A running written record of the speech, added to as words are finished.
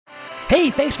Hey,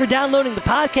 thanks for downloading the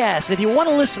podcast. If you want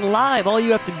to listen live, all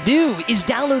you have to do is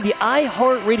download the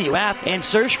iHeartRadio app and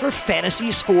search for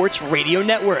Fantasy Sports Radio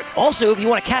Network. Also, if you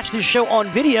want to catch this show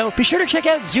on video, be sure to check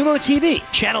out Zumo TV,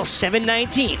 channel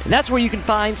 719. That's where you can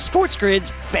find Sports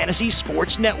Grid's Fantasy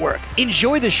Sports Network.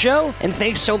 Enjoy the show, and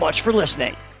thanks so much for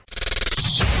listening.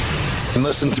 And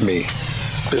listen to me.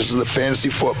 This is the Fantasy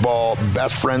Football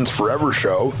Best Friends Forever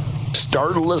show.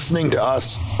 Start listening to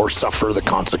us or suffer the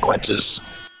consequences.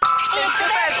 It's the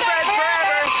best friends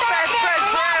forever. Best friends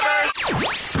forever.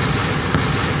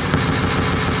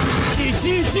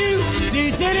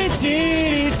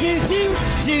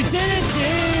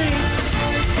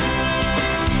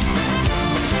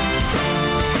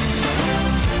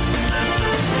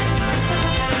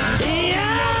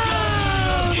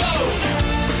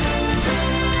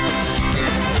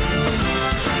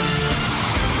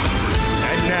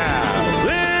 And now,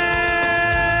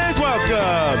 please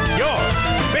welcome your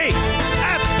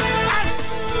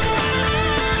BFFs.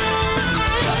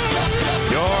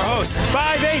 Your host,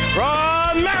 5'8"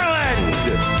 from Maryland,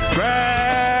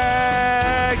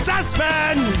 Greg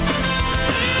Sussman.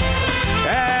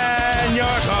 And your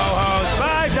co-host,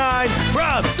 5'9"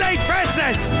 from St.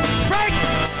 Francis, Frank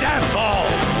Stample.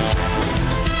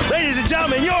 Ladies and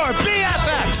gentlemen, your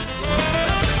BFFs.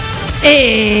 And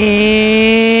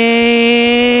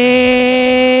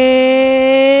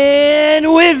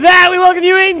with that, we welcome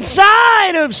you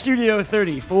inside of Studio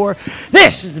 34.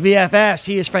 This is the BFFs.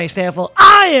 He is Frank Stanfield.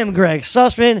 I am Greg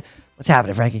Sussman. What's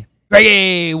happening, Frankie?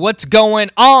 Greggy, what's going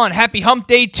on? Happy hump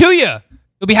day to you.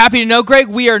 You'll be happy to know, Greg,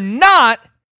 we are not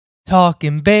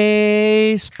talking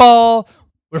baseball.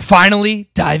 We're finally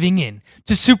diving in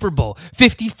to Super Bowl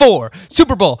 54,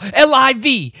 Super Bowl,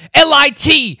 LIV,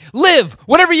 LIT, live,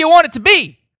 whatever you want it to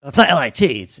be. Well, it's not LIT,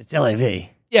 it's LAV.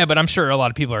 Yeah, but I'm sure a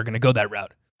lot of people are going to go that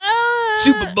route.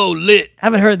 Super Bowl lit.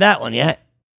 Haven't heard that one yet.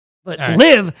 But All right.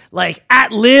 live, like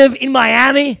at Live in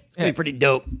Miami, it's going to be pretty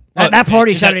dope. That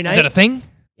party Saturday night. Is that a thing?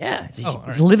 Yeah, it's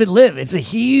right. Live at Live. It's a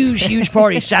huge, huge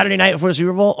party Saturday night before the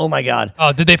Super Bowl. Oh, my God.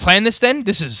 Oh, did they plan this then?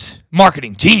 This is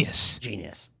marketing genius.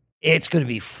 Genius. It's going to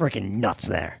be freaking nuts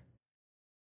there.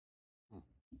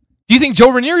 Do you think Joe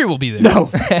Ranieri will be there? No.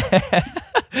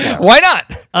 Why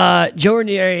not? Joe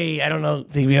Ranieri, I don't know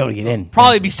if he'll be able to get in.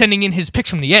 Probably be sending in his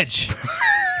picks from the edge.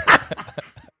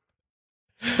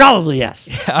 Probably,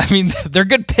 yes. I mean, they're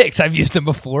good picks. I've used them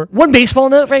before. One baseball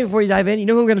note, Frank, before you dive in. You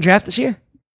know who we're going to draft this year?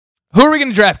 Who are we going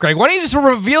to draft, Greg? Why don't you just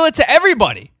reveal it to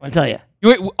everybody? I'll tell you.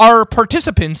 Our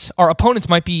participants, our opponents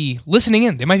might be listening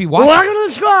in. They might be watching. Welcome to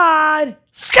the squad,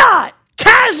 Scott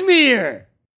Kazmir.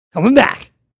 Coming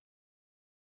back.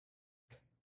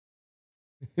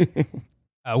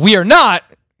 We are not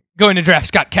going to draft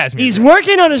Scott Kazmir. He's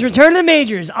working on his return to the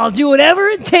majors. I'll do whatever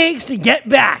it takes to get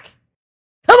back.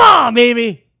 Come on,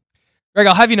 baby. Greg,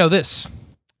 I'll have you know this.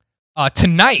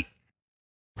 Tonight,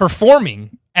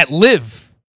 performing at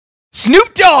Live,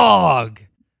 Snoop Dogg.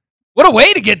 What a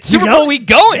way to get Super Bowl week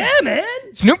going. Yeah,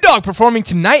 man. Snoop Dogg performing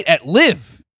tonight at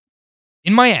Live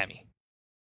in Miami.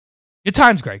 Good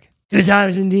times, Greg. Good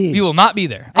times indeed. We will not be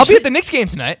there. I'll be at the Knicks game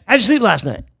tonight. How'd you sleep last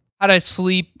night? How'd I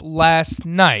sleep last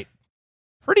night?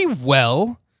 Pretty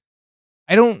well.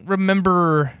 I don't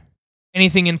remember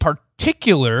anything in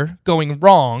particular going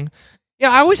wrong.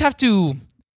 Yeah, I always have to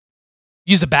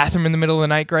use the bathroom in the middle of the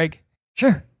night, Greg.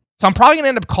 Sure. So I'm probably going to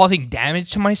end up causing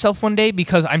damage to myself one day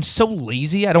because I'm so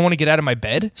lazy. I don't want to get out of my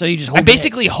bed. So you just I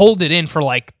basically hold it in for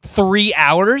like 3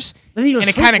 hours, and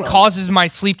it kind of causes my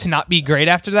sleep to not be great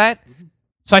after that.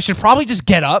 So I should probably just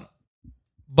get up,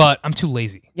 but I'm too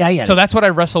lazy. Yeah. So that's what I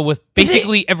wrestle with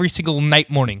basically every single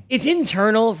night morning. It's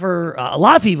internal for a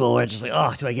lot of people where it's just like,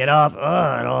 oh, do I get up? Oh,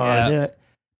 I don't want to do it.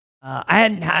 I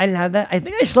didn't have that. I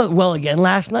think I slept well again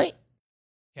last night.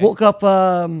 Okay.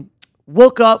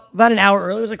 Woke up about an hour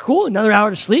early. It was like, cool, another hour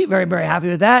to sleep. Very, very happy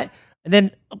with that. And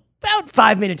then about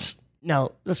 5 minutes,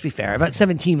 no, let's be fair, about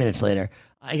 17 minutes later,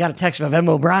 I got a text from Evan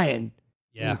O'Brien.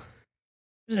 Yeah.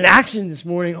 There's an accident this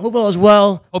morning. Hope all is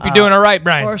well. Hope you're doing all right,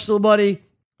 Brian. Barstool buddy.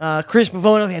 Chris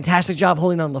Pavona, fantastic job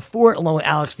holding on the fort, along with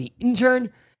Alex, the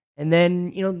intern. And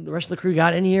then, the rest of the crew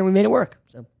got in here and we made it work.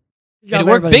 So, it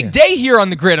worked. Big day here on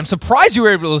the grid. I'm surprised you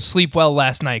were able to sleep well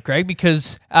last night, Greg,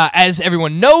 because as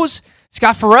everyone knows,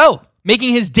 Scott Farrell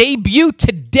making his debut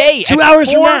today 2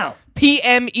 hours from now.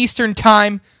 p.m. Eastern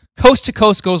Time. Coast to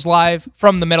Coast goes live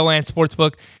from the Meadowlands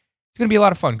Sportsbook. It's going to be a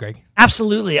lot of fun, Greg.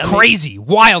 Absolutely. Crazy,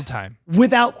 wild time.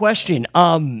 Without question.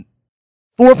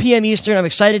 4 p.m. Eastern. I'm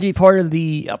excited to be part of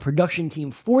the production team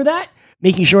for that,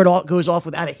 making sure it all goes off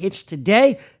without a hitch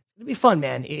today. It's going to be fun,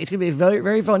 man. It's going to be a very,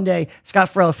 very fun day. Scott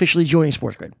Farrell officially joining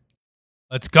Sports Grid.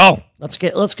 Let's go. Let's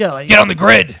go. Get on the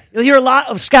grid. You'll hear a lot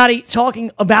of Scotty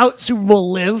talking about Super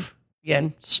Bowl Live.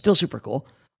 Again, still super cool.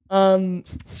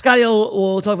 Scotty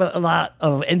will talk about a lot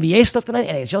of NBA stuff tonight,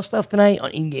 NHL stuff tonight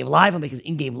on In-Game Live. I'll make his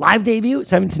In-Game Live debut,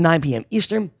 7 to 9 p.m.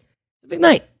 Eastern. It's a big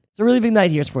night. It's a really big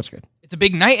night here at Sports Grid. It's a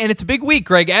big night, and it's a big week,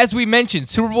 Greg. As we mentioned,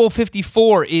 Super Bowl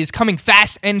 54 is coming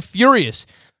fast and furious.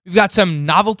 We've got some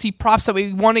novelty props that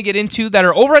we want to get into that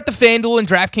are over at the FanDuel and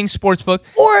DraftKings Sportsbook.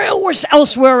 Or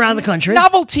elsewhere around the country.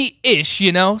 Novelty-ish,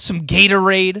 you know? Some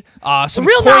Gatorade, some the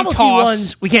real coin novelty toss.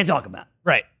 ones we can't talk about.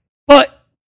 Right. But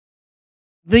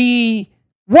the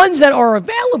ones that are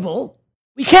available,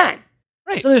 we can.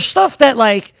 Right. So there's stuff that,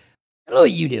 like, I don't know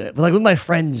what you do it, but like with my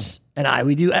friends and I,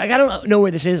 we do. Like, I don't know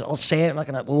where this is. I'll say it.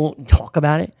 We won't talk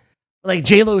about it. But like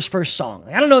J-Lo's first song.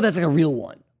 Like, I don't know if that's like a real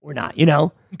one or not, you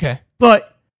know? Okay. But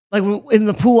like in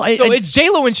the pool. It's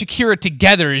J-Lo and Shakira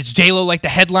together. Is J-Lo like the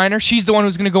headliner? She's the one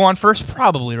who's going to go on first?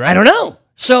 Probably, right? I don't know.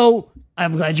 So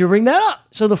I'm glad you bring that up.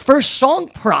 So the first song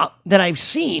prop that I've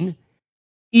seen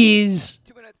is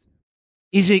 2 minutes.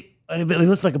 It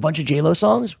looks like a bunch of J-Lo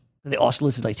songs, but they also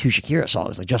listed like 2 Shakira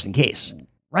songs, like just in case.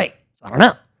 Right. I don't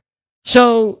know.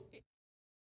 So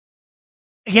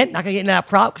again, not gonna get into that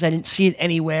prop because I didn't see it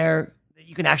anywhere that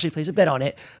you can actually place a bet on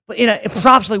it. But in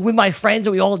props, like with my friends,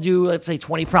 and we all do, let's say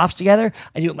 20 props together.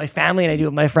 I do it with my family and I do it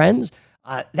with my friends.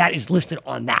 That is listed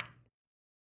on that.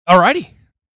 Alrighty.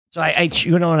 So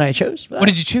you know what I chose for that? What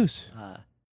did you choose?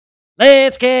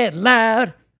 Let's get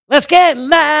loud. Let's get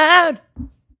loud.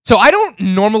 So I don't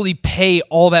normally pay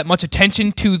all that much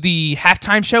attention to the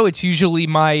halftime show. It's usually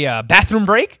my bathroom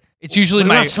break. It's usually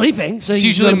We're not sleeping, so it's you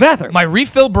usually go to the bathroom. my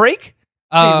refill break.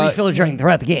 So you refill it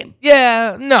throughout the game.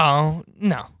 Yeah, no.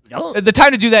 No. The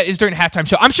time to do that is during halftime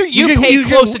show. I'm sure you pay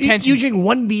close attention. You drink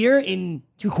 1 beer in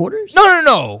 2 quarters?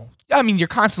 No. I mean, you're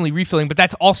constantly refilling, but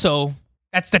that's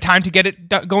the time to get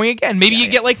it going again. Maybe you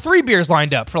get like 3 beers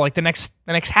lined up for like the next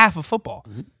half of football.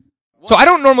 Mm-hmm. So I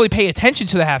don't normally pay attention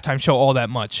to the halftime show all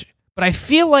that much, but I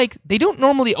feel like they don't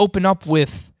normally open up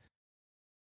with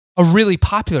a really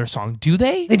popular song, do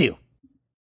they? They do.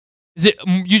 Is it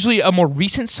usually a more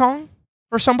recent song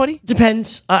for somebody?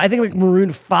 Depends. I think like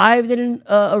Maroon 5 did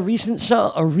a recent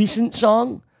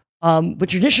song, but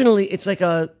traditionally it's like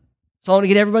a song to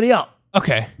get everybody up.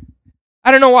 Okay.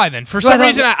 I don't know why then. For some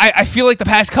reason, I feel like the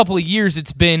past couple of years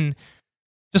it's been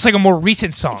just like a more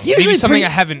recent song. Maybe something I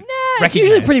haven't recognized. It's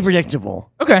usually pretty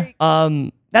predictable. Okay.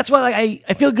 That's why like,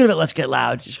 I feel good about Let's Get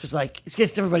Loud, just because like it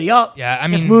gets everybody up. Yeah, I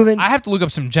mean, moving. I have to look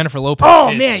up some Jennifer Lopez.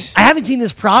 Oh man, I haven't seen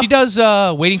this prop. She does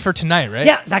Waiting for Tonight, right?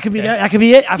 Yeah, that could be that could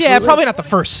be it. Absolutely. Yeah, probably not the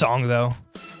first song though.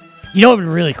 You know what would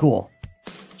be really cool?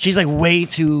 She's like way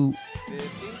too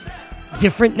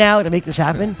different now to make this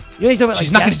happen. You know, he's talking about,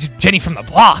 she's like, not going to do Jenny from the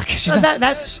Block.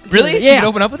 That's really? Yeah. She could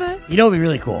open up with that? You know what would be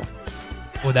really cool?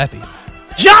 What would that be?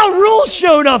 Ja Rule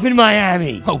showed up in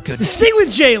Miami. Oh, good. To sing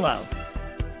with J-Lo.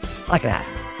 Not gonna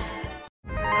happen.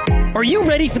 Are you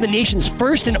ready for the nation's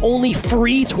first and only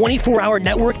free 24-hour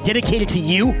network dedicated to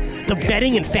you, the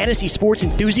betting and fantasy sports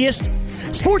enthusiast?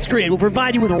 Sports Grid will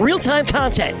provide you with real-time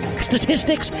content,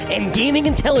 statistics, and gaming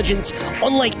intelligence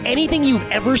unlike anything you've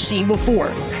ever seen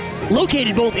before.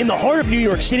 Located both in the heart of New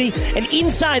York City and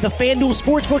inside the FanDuel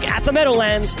Sportsbook at the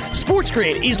Meadowlands, Sports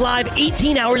Grid is live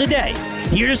 18 hours a day,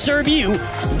 here to serve you,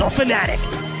 the fanatic.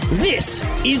 This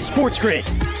is Sports Grid.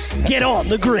 Get on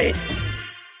the grid.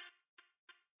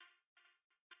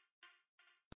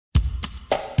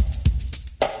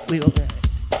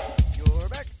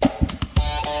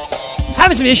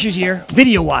 Having some issues here,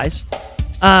 video-wise.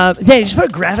 Dave, just put a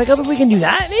graphic up if we can do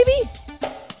that, maybe?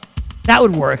 That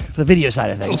would work for the video side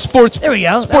of things. Sports. There we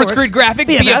go. Sports Grid graphic,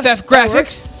 BFF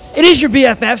graphics. It is your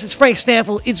BFFs. It's Frank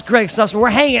Stanfield. It's Greg Sussman. We're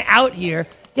hanging out here,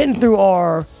 getting through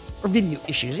our video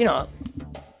issues. You know.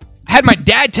 I had my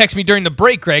dad text me during the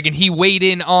break, Greg, and he weighed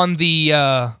in on the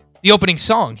opening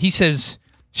song. He says,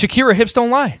 "Shakira, hips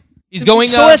don't lie." He's going.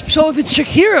 So if it's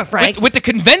Shakira, Frank, with the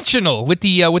conventional, with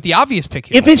the obvious pick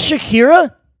here. If it's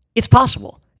Shakira, it's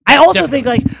possible. I also think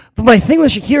but my thing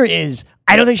with Shakira is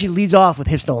I don't think she leads off with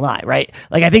hips don't lie, right?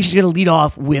 Like I think she's gonna lead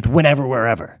off with whenever,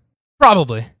 wherever.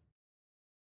 Probably.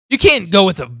 You can't go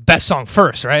with the best song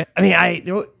first, right? I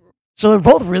mean, so they're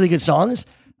both really good songs.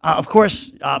 Of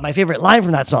course, my favorite line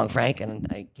from that song, Frank, and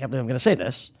I can't believe I'm going to say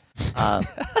this,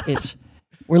 it's,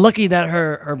 "We're lucky that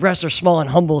her breasts are small and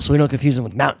humble so we don't confuse them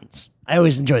with mountains." I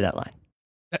always enjoy that line.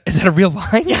 Is that a real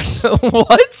line? Yes.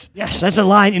 What? Yes, that's a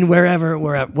line in wherever,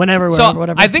 whenever,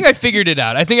 whatever. I think I figured it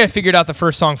out. I think I figured out the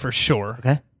first song for sure.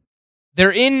 Okay.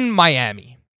 They're in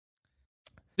Miami.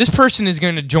 This person is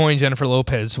going to join Jennifer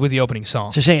Lopez with the opening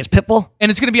song. So you're saying it's Pitbull?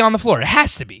 And it's going to be on the floor. It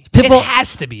has to be. Pitbull, it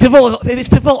has to be. Pitbull, is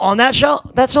Pitbull on that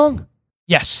song?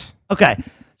 Yes. Okay.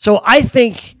 So I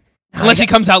think... Unless he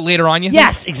comes out later on, you think?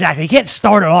 Yes, exactly. You can't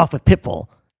start it off with Pitbull.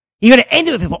 You're going to end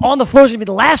it with Pitbull. On the Floor is going to be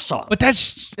the last song. But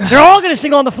that's... They're all going to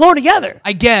sing On the Floor together.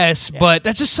 I guess, but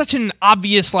that's just such an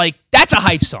obvious, like, that's a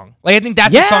hype song. Like, I think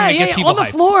that's a song that gets people On the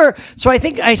hyped. Floor. So I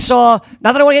think I saw,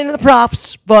 not that I want to get into the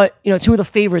props, but, you know, two of the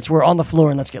favorites were On the Floor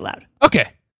and Let's Get Loud. Okay.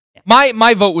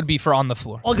 My vote would be for On the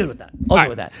Floor. All good with that. All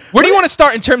right. Where do you want to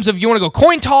start in terms of, you want to go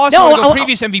coin toss? No, you want to go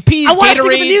previous MVPs, I want to stick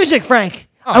with the Gatorades? music, Frank.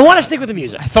 Oh, I want to stick with the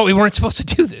music. I thought we weren't supposed to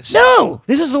do this. No,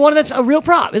 this is the one that's a real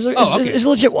prop. This is, okay. this is a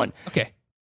legit one. Okay.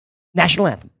 National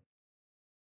Anthem.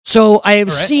 So I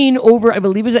have seen over, I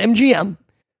believe it was at MGM,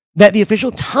 that the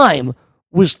official time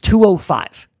was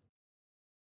 2:05.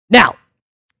 Now,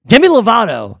 Demi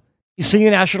Lovato is singing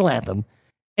the National Anthem,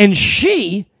 and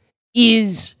she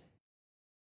is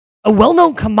a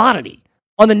well-known commodity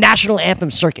on the National Anthem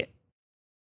circuit.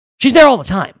 She's there all the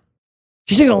time.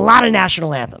 She sings a lot of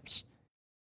national anthems.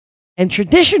 And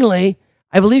traditionally,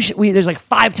 I believe there's like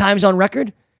 5 times on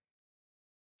record,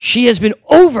 she has been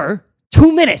over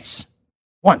 2 minutes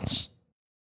once.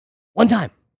 One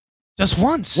time. Just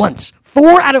once? Once.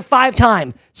 4 out of 5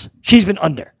 times she's been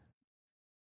under.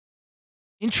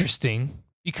 Interesting,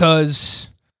 because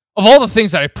of all the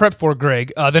things that I prepped for,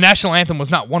 Greg, the National Anthem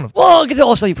was not one of them. Well, I'll get to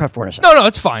also you prep for in a second. No,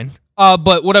 it's fine.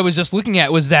 But what I was just looking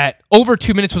at was that over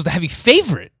 2 minutes was the heavy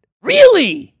favorite.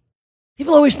 Really?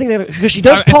 People always think that because she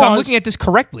does If pause. I'm looking at this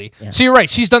correctly. Yeah. So you're right.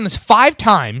 She's done this 5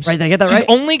 times. Right, did I get that She's right?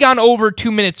 only gone over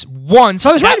 2 minutes once.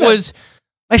 So I was right that was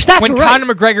my stats when were right.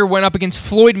 Conor McGregor went up against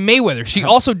Floyd Mayweather. She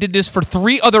also did this for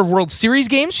 3 other World Series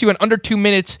games. She went under 2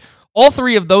 minutes all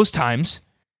 3 of those times.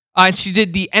 And she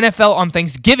did the NFL on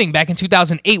Thanksgiving back in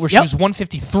 2008 where she was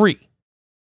 153.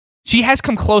 She has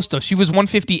come close, though. She was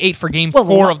 158 for Game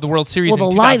 4 of the World Series in 2015.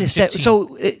 Well, the line is set.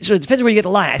 So it depends where you get the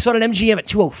line. I saw it at MGM at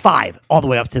 2:05 all the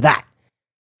way up to that.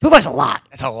 2:05 is a lot.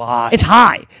 That's a lot. It's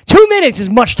high. 2 minutes is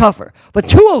much tougher, but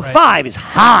 2:05 is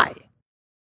high.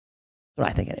 That's what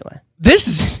I think anyway.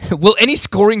 Will any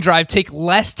scoring drive take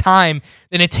less time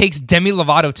than it takes Demi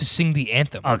Lovato to sing the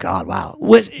anthem? Oh, God, wow.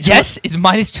 Yes, it's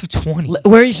minus 220.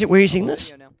 Where are you seeing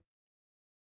this?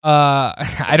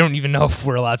 I don't even know if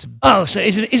we're allowed to. Oh, so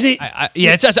is it?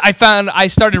 Yeah, it's just I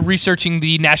started researching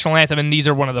the national anthem, and these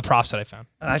are one of the props that I found.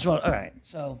 All right.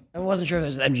 So I wasn't sure if it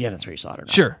was MGM that's where you saw it or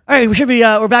not. Sure. All right, we should be.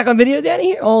 We're back on video, Danny.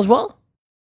 Here, all is well.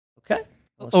 Okay.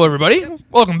 Hello, everybody.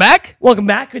 Welcome back. Welcome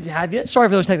back. Good to have you. Sorry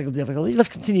for those technical difficulties. Let's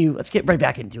continue. Let's get right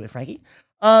back into it, Frankie.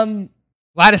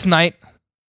 Gladys Knight,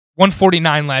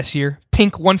 149 last year.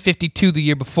 Pink, 152 the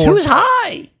year before. 2 is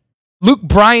high. Luke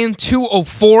Bryan,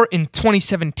 204 in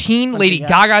 2017. Lady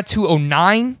Gaga,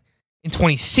 209 in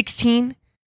 2016.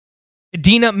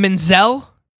 Idina Menzel,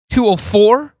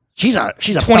 204. She's a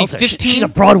 2015. She's a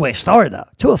Broadway star though.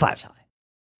 205 is high.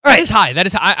 All right, that is high. That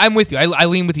is high. I'm with you. I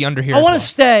lean with the under here. I want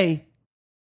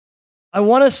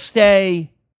to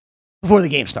stay before the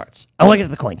game starts. I want to get to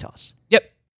the coin toss. Yep.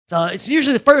 So it's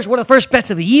usually one of the first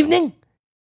bets of the evening.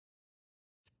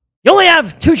 You only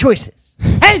have 2 choices: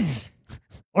 heads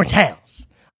or tails.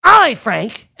 I,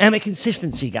 Frank, am a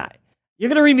consistency guy. You're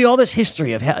going to read me all this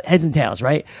history of heads and tails,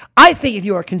 right? I think if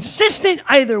you are consistent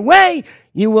either way,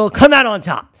 you will come out on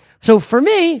top. So for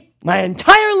me, my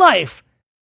entire life,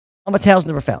 I'm a tails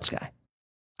never fails guy.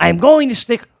 I am going to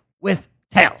stick with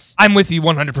tails. I'm with you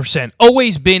 100%.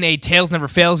 Always been a tails never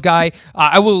fails guy.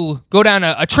 I will go down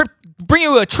a trip, bring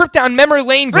you a trip down memory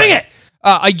lane. Bring it!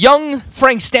 A young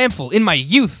Frank Stamfel in my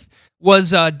youth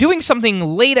was doing something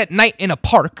late at night in a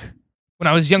park when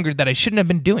I was younger that I shouldn't have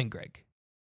been doing, Greg.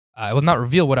 I will not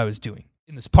reveal what I was doing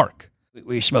in this park.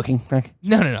 Were you smoking, Frank?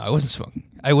 No, I wasn't smoking.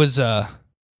 I was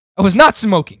not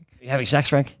smoking. Were you having sex,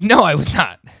 Frank? No, I was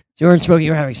not. So you weren't smoking,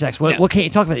 you were having sex. What can't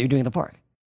you talk about that you were doing in the park?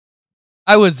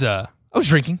 I was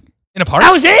drinking in a park.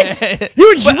 That was it? You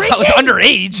were drinking? I was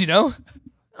underage, you know?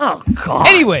 Oh, God.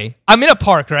 Anyway, I'm in a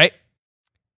park, right?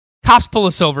 Cops pull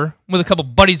us over with a couple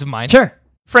buddies of mine. Sure.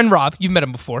 Friend Rob, you've met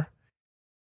him before.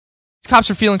 These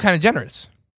cops are feeling kind of generous.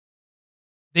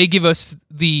 They give us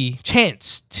the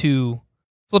chance to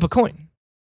flip a coin.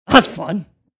 That's fun.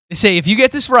 They say, if you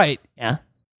get this right, yeah,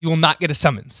 you will not get a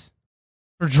summons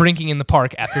for drinking in the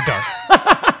park after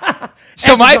dark.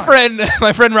 So my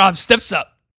friend Rob steps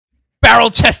up,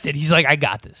 barrel-chested. He's like, I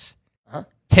got this.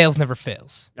 Tails never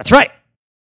fails. That's right.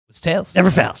 It's tails. Never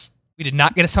fails. We did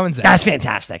not get a summons. That's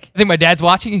fantastic. I think my dad's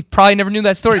watching. He probably never knew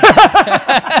that story.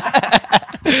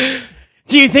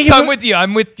 Do you think? So I'm with you.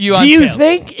 I'm with you on Do you tails.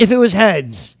 think if it was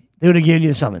heads, they would have given you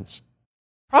the summons?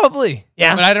 Probably.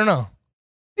 Yeah. But I don't know.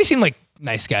 They seem like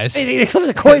nice guys. They flipped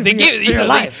a coin for your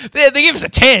life. They gave us a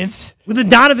chance. With the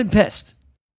Donovan pissed?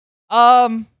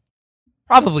 Probably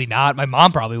Probably not. My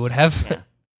mom probably would have.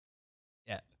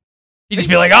 Yeah. He'd just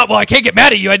be like, oh, well, I can't get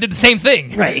mad at you. I did the same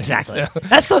thing. Right, exactly.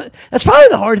 So- That's probably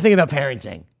the hard thing about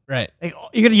parenting. Right. Like,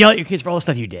 you're going to yell at your kids for all the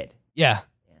stuff you did. Yeah.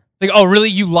 Like, oh, really?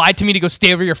 You lied to me to go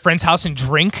stay over your friend's house and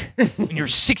drink when you were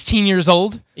 16 years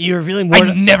old? You're revealing more.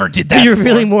 I never did that. You're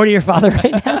revealing more to your father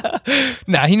right now?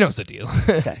 Nah, he knows the deal.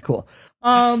 Okay, cool.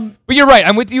 But you're right.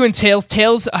 I'm with you in Tails.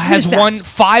 Tails has Stats. won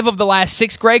 5 of the last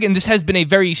 6, Greg, and this has been a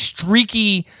very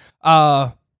streaky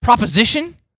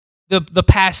proposition the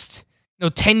past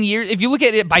 10 years. If you look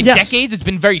at it by decades, it's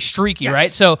been very streaky,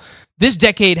 right? So this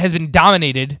decade has been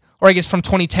dominated, or I guess from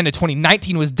 2010 to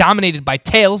 2019 was dominated by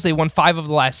Tails. They won 5 of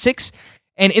the last 6.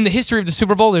 And in the history of the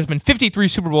Super Bowl, there's been 53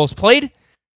 Super Bowls played.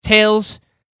 Tails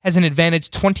has an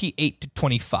advantage 28 to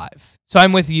 25. So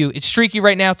I'm with you. It's streaky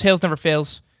right now. Tails never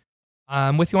fails.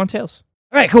 I'm with you on Tails.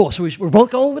 All right, cool. So we're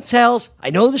both going with Tails.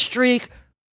 I know the streak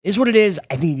is what it is.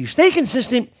 I think if you stay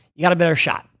consistent, you got a better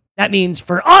shot. That means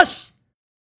for us,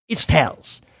 it's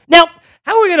Tails. Now,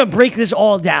 how are we going to break this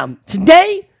all down?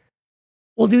 Today,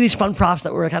 we'll do these fun props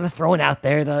that we're kind of throwing out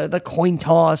there. The coin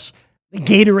toss, the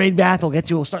Gatorade bath we'll get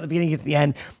to. We'll start at the beginning, get to the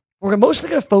end. We're mostly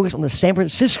going to focus on the San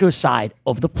Francisco side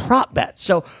of the prop bets.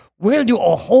 So we're going to do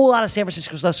a whole lot of San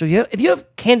Francisco stuff. So if you have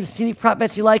Kansas City prop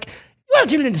bets you like, you want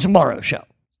to tune into tomorrow's show.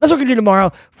 That's what we're going to do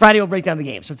tomorrow. Friday, we'll break down the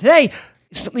game. So today,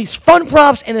 it's these fun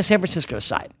props and the San Francisco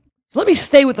side. So let me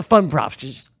stay with the fun props,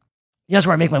 because that's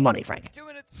where I make my money, Frank.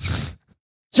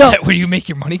 So, Where do you make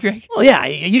your money, Greg? well, yeah, I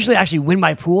usually actually win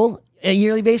my pool on a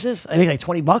yearly basis. I make like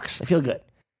 $20. I feel good.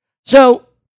 So,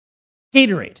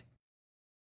 Gatorade.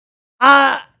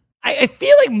 I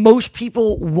feel like most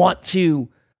people want to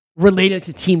relate it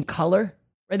to team color.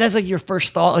 Right? That's like your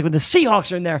first thought. Like when the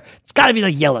Seahawks are in there, it's got to be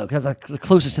like yellow because that's the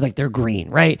closest to like their green,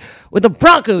 right? With the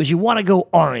Broncos, you want to go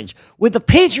orange. With the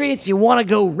Patriots, you want to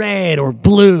go red or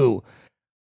blue.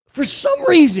 For some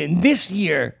reason, this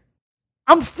year,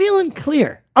 I'm feeling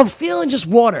clear. I'm feeling just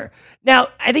water. Now,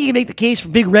 I think you can make the case for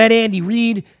Big Red Andy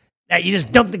Reid that you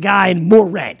just dump the guy in more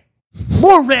red.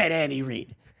 More red Andy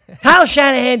Reid. Kyle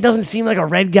Shanahan doesn't seem like a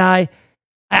red guy.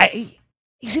 He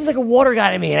seems like a water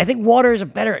guy to me, and I think water is a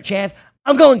better chance.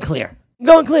 I'm going clear.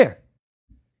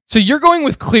 So you're going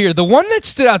with clear. The one that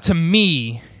stood out to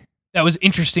me that was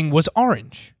interesting was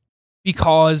orange.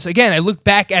 Because, again, I looked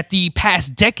back at the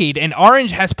past decade, and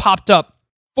orange has popped up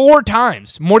 4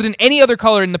 times, more than any other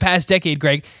color in the past decade,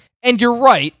 Greg. And you're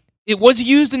right. It was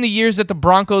used in the years that the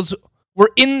Broncos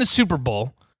were in the Super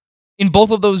Bowl, in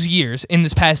both of those years in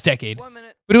this past decade.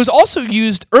 But it was also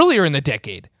used earlier in the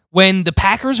decade, when the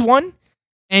Packers won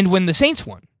and when the Saints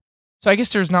won. So I guess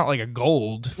there's not like a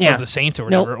gold for the Saints or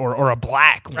whatever, or a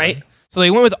black one. Right. So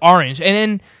they went with orange. And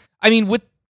then, I mean, with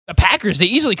the Packers, they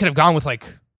easily could have gone with like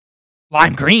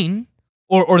lime green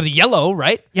or the yellow,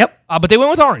 right? Yep. But they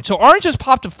went with orange. So orange has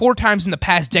popped up 4 times in the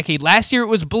past decade. Last year it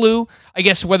was blue. I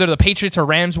guess whether the Patriots or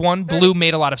Rams won, blue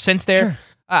made a lot of sense there.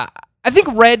 Sure. I think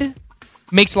red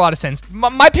makes a lot of sense.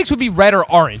 My picks would be red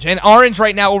or orange. And orange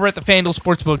right now over at the FanDuel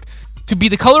Sportsbook to be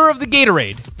the color of the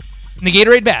Gatorade. In the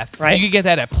Gatorade bath. Right. You could get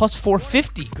that at plus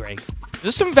 450, Greg.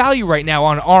 There's some value right now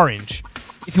on orange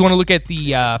if you want to look at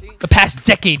the past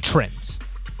decade trends.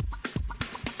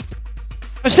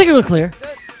 I'm sticking with clear.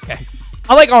 Okay.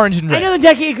 I like orange and red. I know the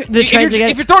decade, the trends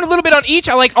again. If you're throwing a little bit on each,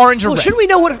 I like orange or red. Shouldn't we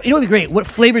know what? It would be great. What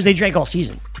flavors they drank all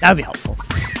season? That would be helpful.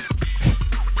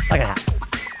 Not gonna happen.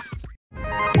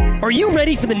 Are you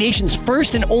ready for the nation's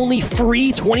first and only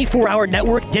free 24-hour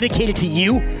network dedicated to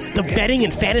you, the betting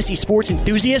and fantasy sports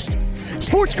enthusiast?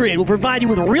 SportsGrid will provide you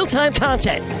with real-time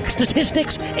content,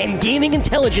 statistics, and gaming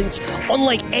intelligence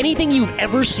unlike anything you've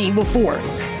ever seen before.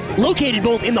 Located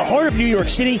both in the heart of New York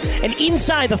City and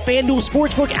inside the FanDuel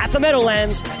Sportsbook at the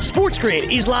Meadowlands,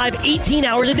 SportsGrid is live 18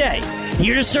 hours a day,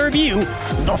 here to serve you,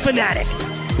 the fanatic.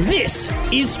 This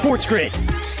is SportsGrid.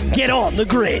 Get on the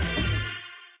grid.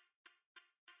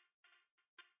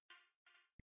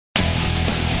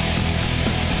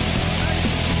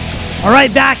 All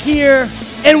right, back here,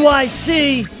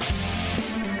 NYC.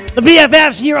 The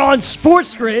BFFs here on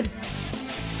SportsGrid.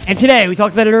 And today, we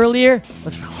talked about it earlier.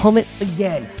 Let's hum it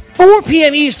again. 4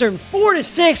 p.m. Eastern, 4 to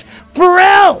 6.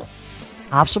 Pharrell.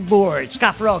 Hops aboard.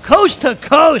 Scott Farrell, coast to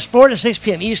coast, 4 to 6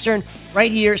 p.m. Eastern,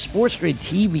 right here, SportsGrid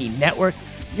TV Network.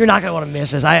 You're not going to want to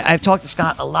miss this. I've talked to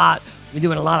Scott a lot. We're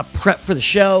doing a lot of prep for the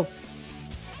show.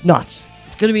 Nuts.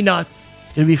 It's going to be nuts.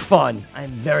 It's going to be fun.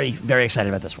 I'm very, very excited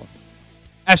about this one.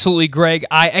 Absolutely, Greg.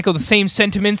 I echo the same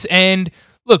sentiments. And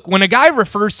look, when a guy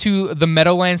refers to the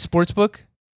Meadowlands Sportsbook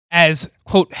as,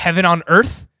 quote, heaven on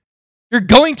earth, You're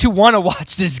going to want to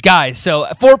watch this guy. So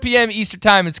at 4 p.m. Eastern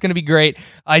time, it's going to be great.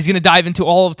 He's going to dive into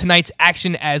all of tonight's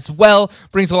action as well.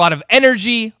 Brings a lot of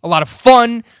energy, a lot of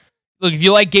fun. Look, if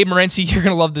you like Gabe Morency, you're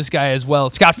going to love this guy as well.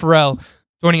 Scott Farrell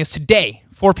joining us today,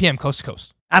 4 p.m. coast to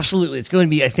coast. Absolutely. It's going to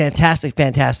be a fantastic,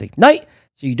 fantastic night,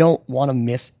 so you don't want to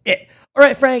miss it. All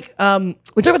right, Frank,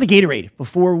 we talked about the Gatorade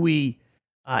before we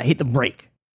hit the break.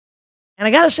 And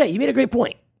I got to say, you made a great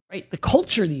point, right? The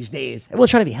culture these days,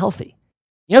 everyone's trying to be healthy.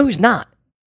 You know who's not?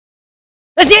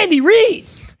 That's Andy Reid.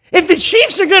 If the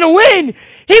Chiefs are going to win,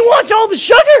 he wants all the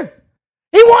sugar.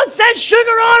 He wants that sugar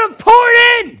on him poured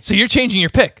in. So you're changing your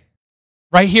pick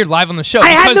right here live on the show. I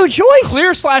have no choice.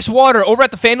 Clear/Water over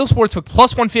at the FanDuel Sportsbook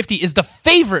plus 150 is the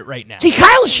favorite right now. See,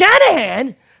 Kyle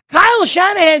Shanahan's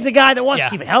a guy that wants to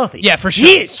keep it healthy. Yeah, for sure.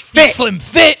 He is fit. He's slim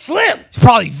fit. Slim. He's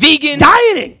probably vegan.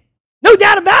 Dieting. No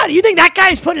doubt about it. You think that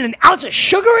guy's putting an ounce of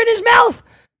sugar in his mouth?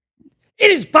 In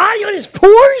his body, on his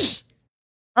pores?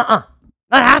 Not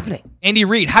happening. Andy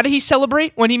Reid, how did he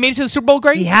celebrate when he made it to the Super Bowl,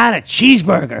 Greg? He had a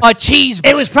cheeseburger. A cheeseburger.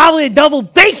 It was probably a double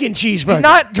bacon cheeseburger. He's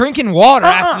not drinking water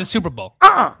after the Super Bowl.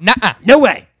 Nuh-uh. No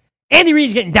way. Andy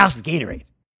Reid's getting doused with Gatorade.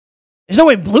 There's no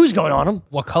way blue's going on him.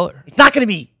 What color? It's not going to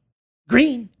be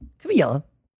green. Could be yellow.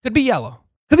 Could be yellow.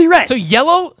 Could be red. So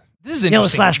yellow, this is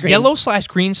interesting. Yellow/green.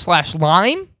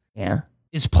 Yellow/green/lime Yeah.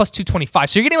 is plus 225.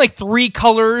 So you're getting like three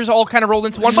colors all kind of rolled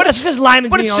into one. But it's just lime and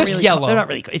but green. it's aren't just really yellow. They're not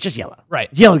really. It's just yellow. Right.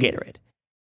 It's yellow Gatorade.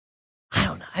 I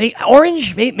don't know. I think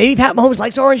orange. Maybe Pat Mahomes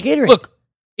likes orange Gatorade. Look,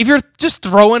 if you're just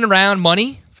throwing around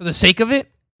money for the sake of it,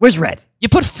 where's red? you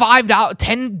put $5,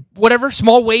 10, whatever,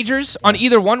 small wagers on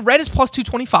either one. Red is plus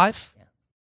 225. Yeah.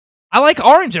 I like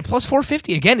orange at plus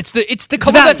 450. Again, it's the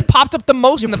color value. that's popped up the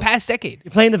most in the past decade.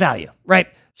 You're playing the value, right?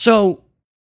 So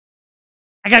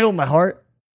I gotta go with my heart.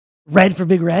 Red for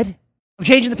Big Red. I'm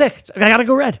changing the pick. I gotta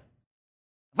go red.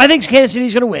 If I think Kansas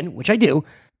City's gonna win, which I do.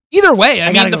 Either way,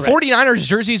 I mean, the gotta go 49ers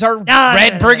jerseys are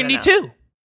red burgundy too.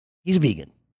 He's a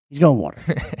vegan. He's going water.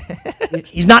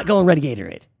 He's not going red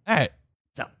Gatorade. All right.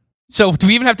 So do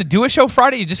we even have to do a show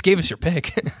Friday? You just gave us your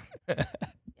pick.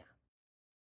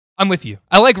 I'm with you.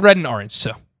 I like red and orange,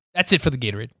 so that's it for the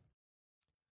Gatorade.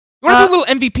 You want to do a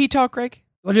little MVP talk, Greg?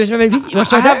 You want to do some MVP? You want to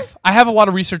start there? I have a lot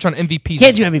of research on MVPs.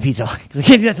 Can't do MVP talk because I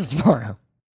can't do that till tomorrow.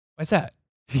 Why's that?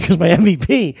 Because my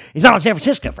MVP is not on San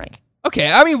Francisco, Frank. Okay,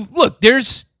 I mean, look,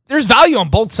 there's value on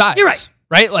both sides. You're right.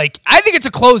 Right? Like, I think it's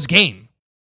a close game.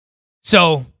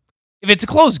 So, if it's a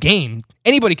close game,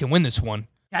 anybody can win this one.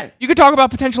 Okay. You could talk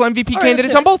about potential MVP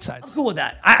candidates on both sides. I'm cool with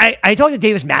that. I talked to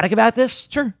Davis Maddock about this.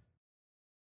 Sure.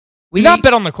 We not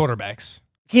bet on the quarterbacks.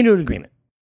 Came to an agreement.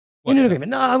 What's Came to an that?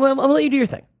 agreement. No, I'm going to let you do your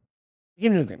thing.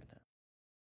 Came to an agreement.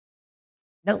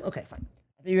 No? Okay, fine.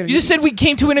 I thought you were gonna You just do- said we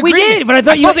came to an We agreement. did, but I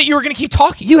thought you- that you were going to keep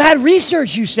talking. You had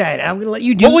research, you said, and I'm going to let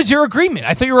you do What was your agreement?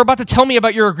 I thought you were about to tell me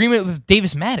about your agreement with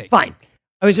Davis Maddock. Fine.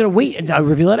 I was going to wait and I'll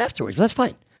reveal that afterwards, but that's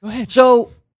fine. Go ahead.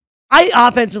 So, I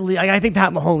think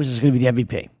Pat Mahomes is going to be the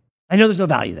MVP. I know there's no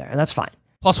value there, and that's fine.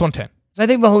 Plus 110. So I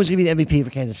think Mahomes is going to be the MVP for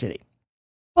Kansas City.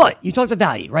 But you talked about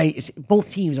value, right? It's both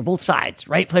teams on both sides,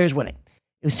 right? Players winning.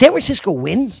 If San Francisco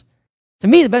wins, to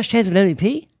me, the best chance of an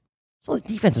MVP is on the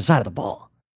defensive side of the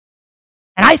ball.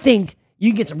 And I think you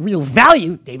can get some real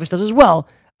value, Davis does as well,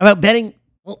 about betting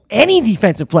any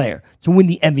defensive player to win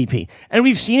the MVP. And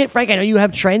we've seen it, Frank. I know you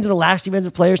have trends of the last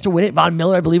defensive players to win it. Von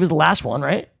Miller, I believe, is the last one,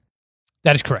 right?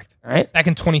 That is correct. All right. Back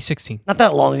in 2016. Not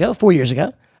that long ago, 4 years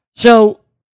ago. So,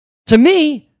 to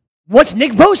me, what's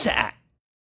Nick Bosa at?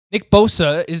 Nick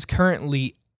Bosa is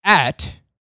currently at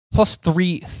plus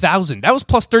 3,000. That was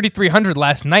plus 3,300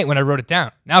 last night when I wrote it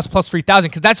down. Now it's plus 3,000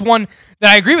 because that's one that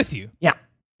I agree with you. Yeah.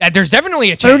 That there's definitely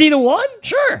a chance. 30-1?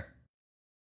 Sure.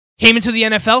 Came into the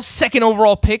NFL, second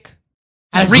overall pick.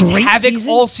 Had Has a wreaked great havoc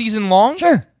season? all season long.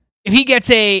 Sure. If he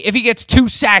gets 2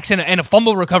 sacks and a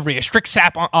fumble recovery, a strict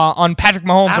sack on Patrick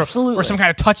Mahomes or some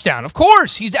kind of touchdown, of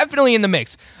course, he's definitely in the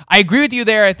mix. I agree with you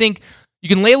there. I think you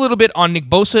can lay a little bit on Nick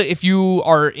Bosa if you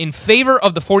are in favor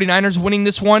of the 49ers winning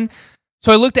this one.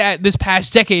 So I looked at this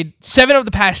past decade. 7 of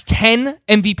the past 10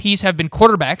 MVPs have been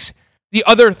quarterbacks. The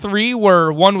other 3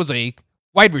 one was a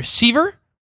wide receiver.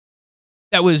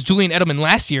 That was Julian Edelman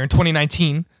last year in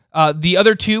 2019. The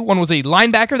other 2, one was a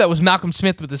linebacker. That was Malcolm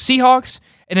Smith with the Seahawks.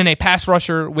 And then a pass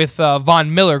rusher with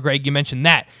Von Miller. Greg, you mentioned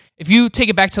that. If you take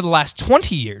it back to the last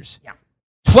 20 years,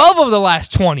 12 of the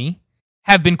last 20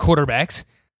 have been quarterbacks.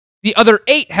 The other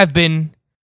 8 have been,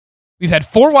 we've had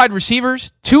 4 wide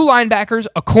receivers, 2 linebackers,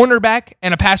 a cornerback,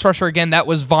 and a pass rusher again. That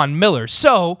was Von Miller.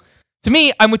 So, to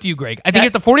me, I'm with you, Greg. I think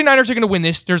if the 49ers are going to win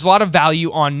this, there's a lot of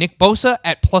value on Nick Bosa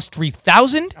at plus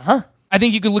 3,000. Uh-huh. I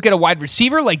think you could look at a wide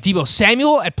receiver like Deebo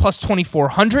Samuel at plus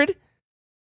 2,400.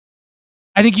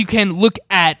 I think you can look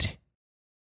at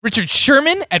Richard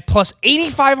Sherman at plus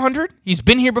 8,500. He's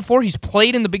been here before. He's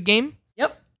played in the big game.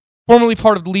 Yep. Formerly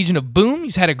part of the Legion of Boom.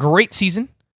 He's had a great season.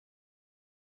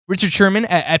 Richard Sherman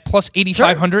at plus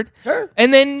 8,500. Sure.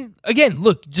 And then, again,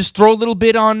 look, just throw a little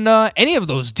bit on any of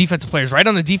those defensive players, right?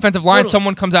 On the defensive line,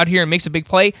 someone comes out here and makes a big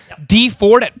play. Yep. D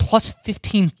Ford at plus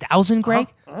 15,000, Greg.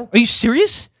 Are you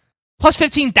serious? Plus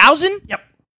 15,000? Yep.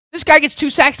 This guy gets 2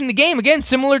 sacks in the game. Again,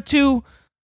 similar to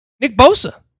Nick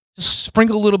Bosa. Just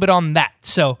sprinkle a little bit on that.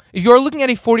 So if you're looking at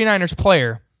a 49ers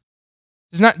player,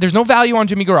 there's no value on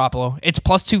Jimmy Garoppolo. It's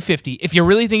plus 250. If you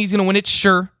really think he's going to win it,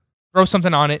 sure, throw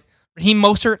something on it. Raheem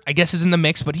Mostert, I guess, is in the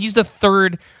mix, but he's the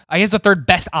third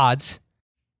best odds.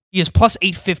 He is plus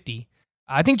 850.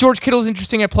 I think George Kittle is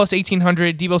interesting at plus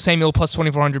 1,800. Deebo Samuel plus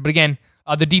 2,400. But again,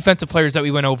 the defensive players that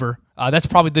we went over, that's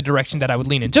probably the direction that I would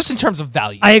lean in, just in terms of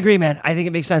value. I agree, man. I think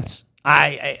it makes sense.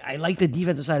 I like the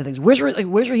defensive side of things. Where's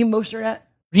Raheem Mostert at?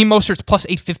 Raheem Mostert's plus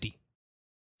 850.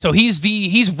 So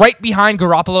he's right behind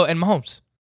Garoppolo and Mahomes.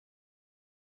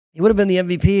 He would have been the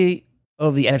MVP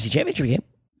of the NFC Championship game.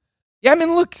 Yeah, I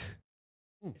mean, look,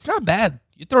 it's not bad.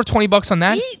 You throw $20 on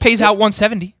that, pays out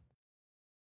 170.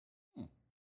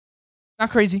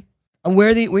 Not crazy. And where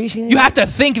are you seeing? You have to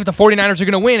think if the 49ers are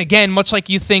going to win, again, much like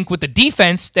you think with the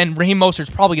defense, then Raheem Mostert's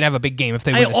probably going to have a big game if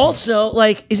they win. Also,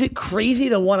 is it crazy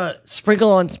to want to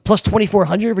sprinkle on plus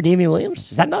 2,400 for Damian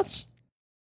Williams? Is that nuts?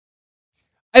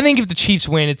 I think if the Chiefs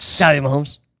win, it's gotta be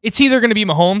Mahomes. It's either going to be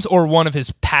Mahomes or one of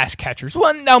his pass catchers.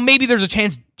 Well, now maybe there's a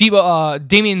chance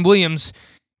Damian Williams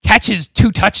catches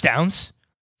 2 touchdowns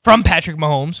from Patrick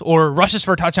Mahomes or rushes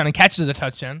for a touchdown and catches a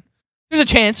touchdown. There's a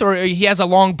chance, or he has a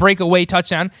long breakaway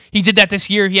touchdown. He did that this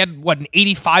year. He had, an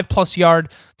 85-plus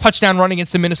yard touchdown run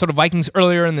against the Minnesota Vikings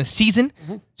earlier in the season.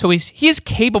 Mm-hmm. So he is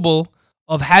capable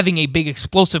of having a big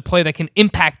explosive play that can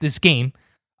impact this game.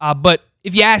 But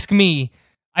if you ask me,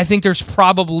 I think it's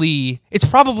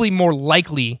probably more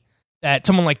likely that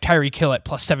someone like Tyreek Hill at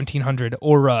plus 1,700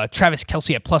 or Travis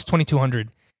Kelce at plus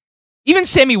 2,200. Even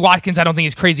Sammy Watkins, I don't think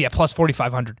is crazy at plus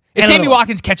 4,500. If Sammy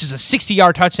Watkins catches a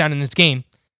 60-yard touchdown in this game,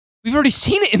 we've already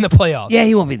seen it in the playoffs. Yeah,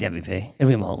 he won't be the MVP. It'll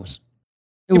be Mahomes.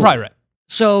 You're probably right.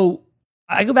 So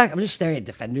I go back. I'm just staring at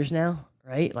defenders now,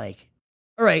 right?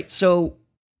 All right, so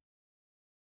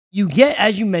you get,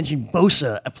 as you mentioned,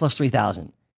 Bosa at plus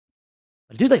 3,000.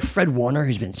 A dude like Fred Warner,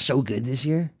 who's been so good this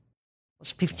year,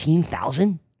 plus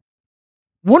 15,000.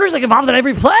 Warner's involved in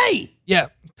every play. Yeah,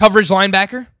 coverage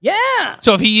linebacker. Yeah.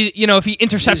 So if he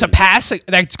intercepts a pass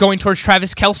that's going towards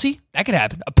Travis Kelce, that could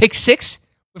happen. A pick 6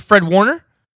 with Fred Warner.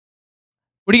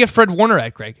 What do you get Fred Warner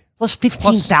at, Greg? Plus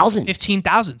 15,000.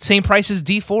 15,000. Same price as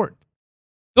D Ford.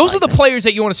 Those are the players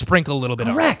that you want to sprinkle a little bit.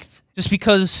 Correct. Just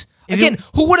because, again,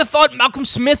 who would have thought Malcolm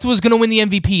Smith was going to win the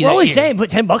MVP? We're only saying put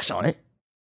 $10 on it.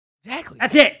 Exactly.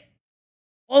 That's it.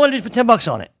 All I want to do is put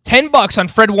 $10 on it. $10 on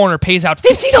Fred Warner pays out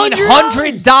 $1,500.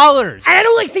 And I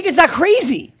don't think it's that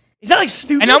crazy. Is that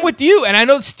stupid? And I'm with you. And I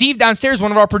know Steve downstairs,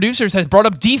 one of our producers, has brought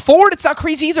up D Ford. It's not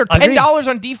crazy either. $10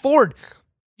 on D Ford.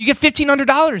 You get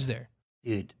 $1,500 there.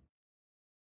 Dude,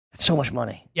 that's so much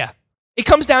money. Yeah. It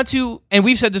comes down to, and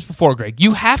we've said this before, Greg,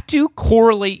 you have to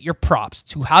correlate your props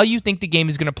to how you think the game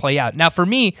is going to play out. Now, for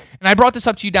me, and I brought this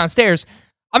up to you downstairs,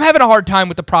 I'm having a hard time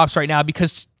with the props right now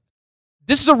because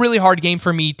this is a really hard game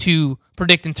for me to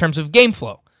predict in terms of game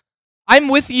flow. I'm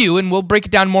with you, and we'll break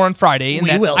it down more on Friday. And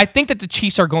I think that the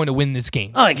Chiefs are going to win this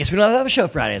game. Oh, I guess we don't have a show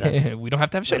Friday, then. We don't have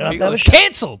to have a show. It's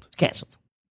canceled. It's canceled.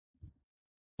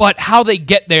 But how they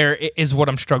get there is what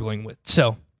I'm struggling with.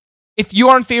 So if you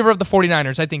are in favor of the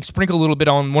 49ers, I think sprinkle a little bit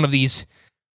on one of these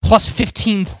plus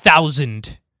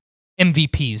 15,000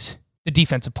 MVPs, the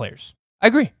defensive players. I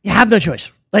agree. You have no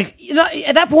choice.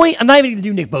 At that point, I'm not even going to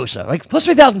do Nick Bosa. Plus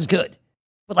 3,000 is good.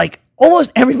 But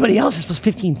almost everybody else is plus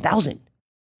 15,000.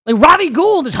 Robbie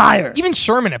Gould is higher. Even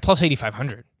Sherman at plus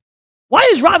 8,500. Why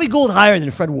is Robbie Gould higher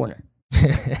than Fred Warner?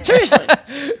 Seriously.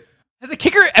 Has a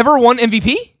kicker ever won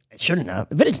MVP? It shouldn't have.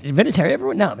 Vinatieri ever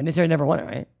won? No, Vinatieri never won it,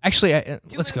 right? Actually,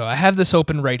 let's go. I have this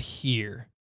open right here.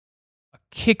 A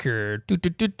kicker. I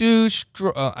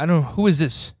don't know. Who is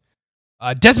this?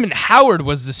 Desmond Howard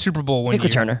was the Super Bowl one year.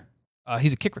 Kick returner.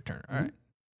 He's a kick returner. All right.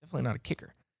 Definitely not a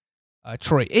kicker.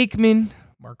 Troy Aikman.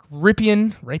 Mark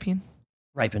Ripien. Ripien.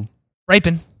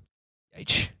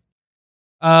 Yikes.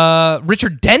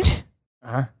 Richard Dent?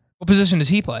 Uh-huh. What position does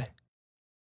he play?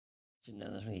 Should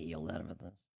know this when he yelled out about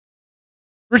this.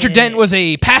 Richard Dent was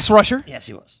a pass rusher. Yes,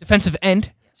 he was. Defensive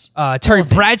end. Yes. Terry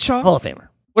Bradshaw. Hall of Famer.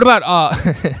 What about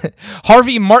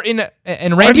Harvey Martin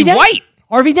and Randy White?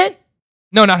 Harvey Dent?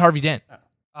 No, not Harvey Dent.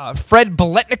 Fred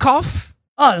Biletnikoff.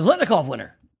 Oh, the Biletnikoff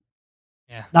winner.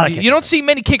 Yeah. Not a kicker. You don't see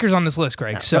many kickers on this list,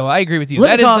 Greg, No. so I agree with you.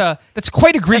 Blitnikoff- That's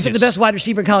quite egregious. That's like the best wide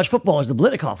receiver in college football is the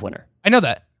Blitnikoff winner. I know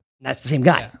that. And that's the same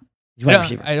guy. He's a wide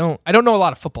receiver. I don't know a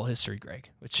lot of football history, Greg,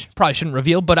 which probably shouldn't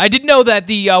reveal, but I did know that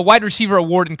the wide receiver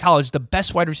award in college, the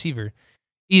best wide receiver,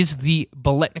 is the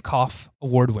Biletnikoff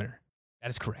award winner. That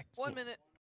is correct. 1 minute.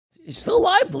 He's still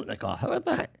alive, Blitnikoff. How about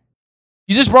that?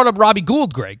 You just brought up Robbie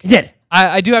Gould, Greg. He did.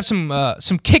 I do have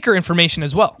some kicker information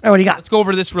as well. All right, what do you got? Let's go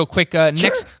over this real quick.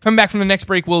 Next, coming back from the next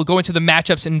break, we'll go into the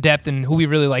matchups in depth and who we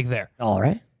really like there. All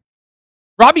right.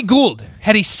 Robbie Gould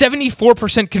had a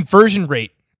 74% conversion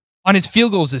rate on his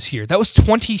field goals this year. That was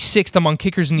 26th among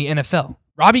kickers in the NFL.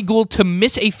 Robbie Gould to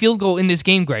miss a field goal in this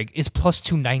game, Greg, is plus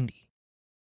 290.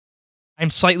 I'm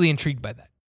slightly intrigued by that.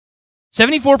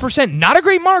 74%, not a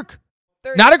great mark.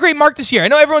 30. Not a great mark this year. I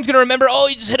know everyone's going to remember,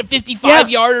 he just hit a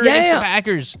 55-yarder against the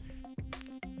Packers.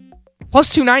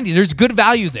 Plus 290, there's good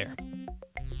value there.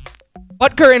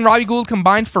 Butker and Robbie Gould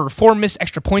combined for 4 missed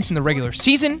extra points in the regular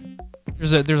season.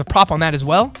 There's a prop on that as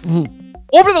well.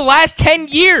 Over the last 10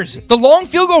 years, the long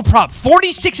field goal prop,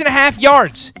 46.5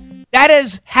 yards. That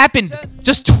has happened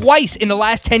just twice in the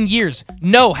last 10 years.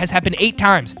 No has happened 8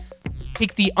 times.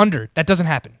 Take the under. That doesn't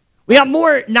happen. We got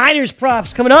more Niners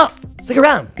props coming up. Stick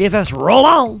around. BFFs, roll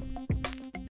on.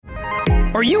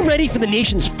 Are you ready for the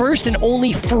nation's first and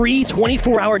only free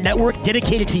 24-hour network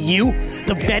dedicated to you,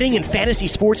 the betting and fantasy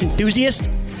sports enthusiast?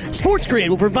 SportsGrid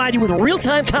will provide you with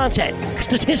real-time content,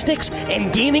 statistics,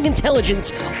 and gaming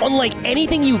intelligence unlike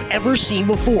anything you've ever seen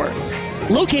before.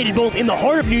 Located both in the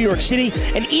heart of New York City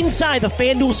and inside the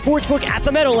FanDuel Sportsbook at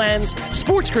the Meadowlands,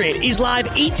 SportsGrid is live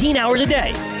 18 hours a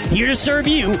day, here to serve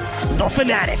you, the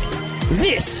fanatic.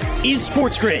 This is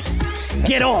SportsGrid.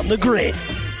 Get on the grid.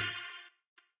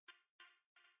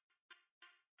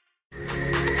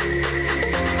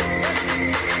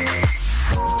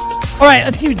 All right,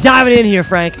 let's keep diving in here,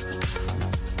 Frank.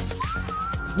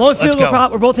 Long field goal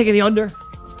prop. We're both taking the under.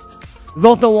 We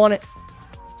both don't want it.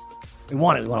 We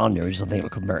want it. We want under. We just don't think it will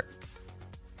convert.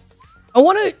 I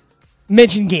want to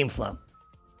mention game flow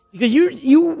because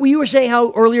you were saying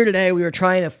how earlier today we were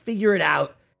trying to figure it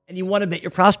out, and you want to bet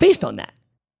your props based on that.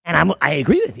 And I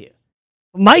agree with you.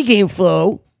 My game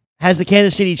flow has the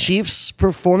Kansas City Chiefs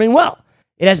performing well.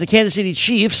 It has the Kansas City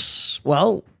Chiefs,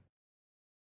 well,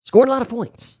 scoring a lot of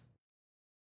points.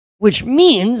 Which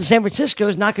means San Francisco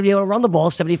is not going to be able to run the ball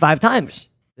 75 times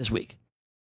this week.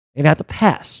 They're going to have to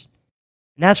pass.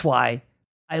 And that's why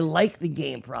I like the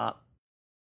game prop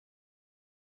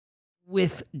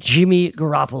with Jimmy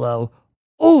Garoppolo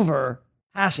over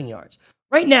passing yards.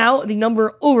 Right now, the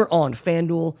number over on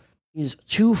FanDuel is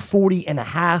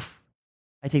 240.5.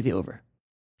 I take the over.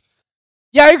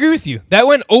 Yeah, I agree with you. That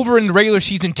went over in the regular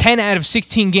season, 10 out of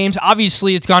 16 games.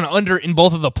 Obviously, it's gone under in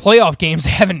both of the playoff games. They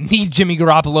haven't need Jimmy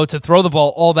Garoppolo to throw the ball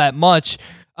all that much.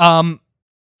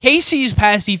 KC's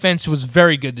pass defense was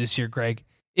very good this year, Greg.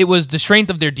 It was the strength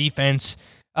of their defense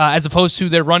as opposed to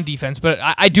their run defense. But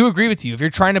I do agree with you. If you're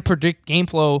trying to predict game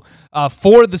flow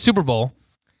for the Super Bowl,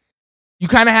 you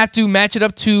kind of have to match it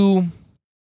up to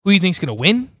who you think's going to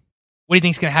win, what do you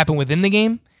think's going to happen within the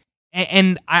game.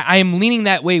 And I am leaning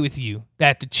that way with you,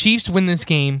 that the Chiefs win this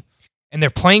game, and they're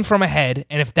playing from ahead.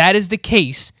 And if that is the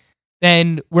case,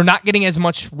 then we're not getting as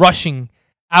much rushing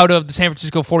out of the San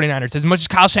Francisco 49ers, as much as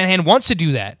Kyle Shanahan wants to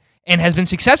do that and has been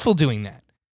successful doing that.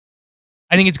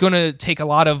 I think it's going to take a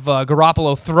lot of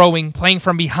Garoppolo throwing, playing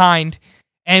from behind.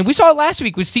 And we saw it last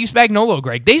week with Steve Spagnuolo,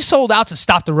 Greg. They sold out to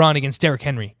stop the run against Derrick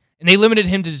Henry, and they limited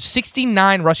him to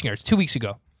 69 rushing yards 2 weeks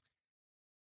ago.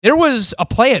 There was a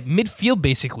play at midfield,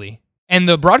 basically, and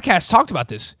the broadcast talked about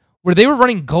this, where they were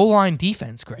running goal line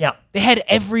defense, Greg. Yeah. They had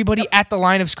everybody at the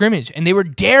line of scrimmage, and they were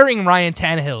daring Ryan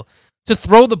Tannehill to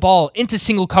throw the ball into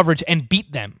single coverage and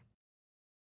beat them.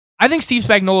 I think Steve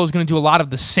Spagnuolo is going to do a lot of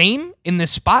the same in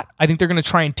this spot. I think they're going to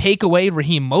try and take away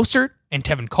Raheem Mostert and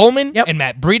Tevin Coleman and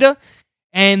Matt Breida,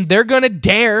 and they're going to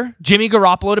dare Jimmy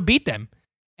Garoppolo to beat them.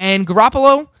 And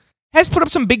Garoppolo has put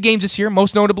up some big games this year,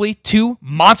 most notably 2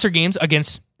 monster games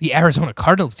against the Arizona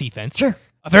Cardinals defense. Sure.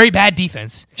 A very bad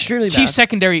defense. Extremely bad. Chiefs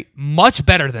secondary, much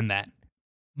better than that.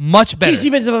 Much better. Chiefs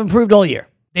defense have improved all year.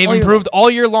 They've improved all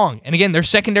year long. And again, their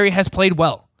secondary has played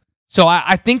well. So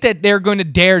I think that they're going to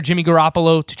dare Jimmy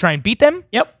Garoppolo to try and beat them.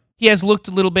 Yep. He has looked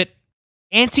a little bit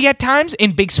antsy at times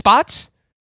in big spots.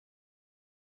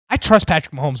 I trust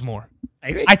Patrick Mahomes more. I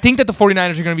agree. I think that the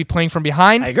 49ers are going to be playing from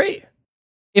behind. I agree.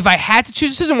 If I had to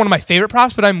choose, this isn't one of my favorite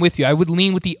props, but I'm with you. I would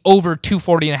lean with the over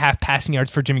 240.5 passing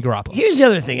yards for Jimmy Garoppolo. Here's the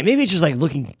other thing, and maybe it's just like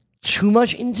looking too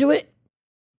much into it,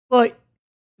 but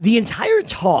the entire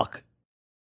talk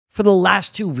for the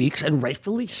last 2 weeks, and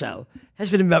rightfully so,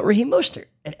 has been about Raheem Mostert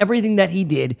and everything that he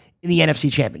did in the NFC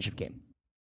Championship game.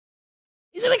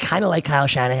 Isn't it kind of like Kyle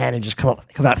Shanahan and just come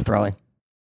out throwing?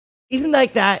 Isn't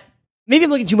like that? Maybe I'm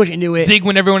looking too much into it. Zig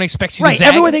when everyone expects you to Right, zag.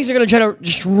 everyone thinks they're going to try to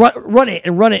just run it,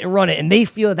 and they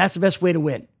feel that's the best way to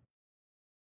win.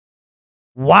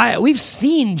 Why? We've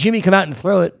seen Jimmy come out and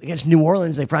throw it against New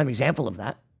Orleans, a prime example of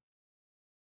that.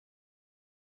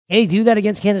 Can he do that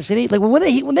against Kansas City? Like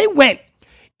when they went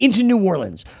into New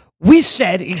Orleans, we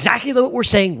said exactly what we're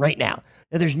saying right now,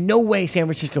 that there's no way San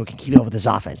Francisco can keep up with this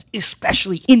offense,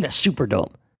 especially in the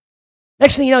Superdome.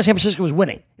 Next thing you know, San Francisco was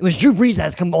winning. It was Drew Brees that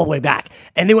had come all the way back.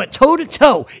 And they went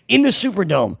toe-to-toe in the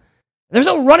Superdome. There's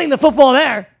no running the football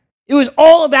there. It was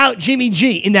all about Jimmy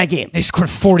G in that game. They scored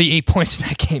 48 points in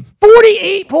that game.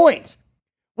 48 points.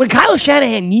 When Kyle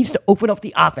Shanahan needs to open up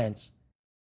the offense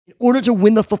in order to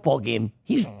win the football game,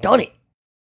 he's done it.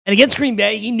 And against Green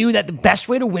Bay, he knew that the best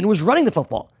way to win was running the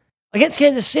football. Against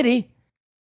Kansas City,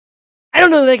 I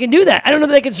don't know that they can do that. I don't know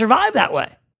that they can survive that way.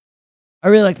 I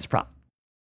really like this prop.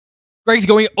 Greg's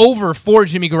going over for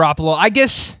Jimmy Garoppolo. I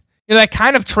guess that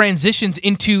kind of transitions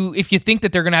into if you think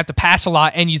that they're going to have to pass a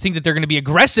lot and you think that they're going to be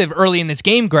aggressive early in this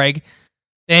game, Greg,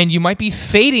 then you might be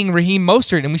fading Raheem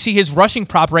Mostert. And we see his rushing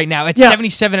prop right now at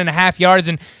 77.5 yards.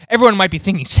 And everyone might be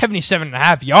thinking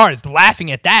 77.5 yards,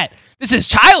 laughing at that. This is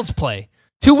child's play.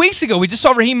 2 weeks ago, we just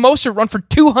saw Raheem Mostert run for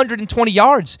 220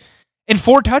 yards and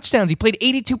 4 touchdowns. He played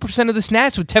 82% of the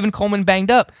snaps with Tevin Coleman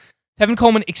banged up. Tevin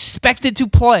Coleman expected to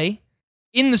play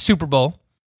in the Super Bowl.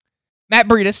 Matt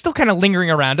Breida still kind of lingering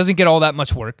around, doesn't get all that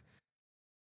much work.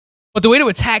 But the way to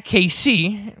attack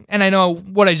KC, and I know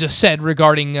what I just said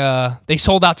regarding they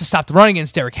sold out to stop the run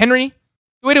against Derrick Henry,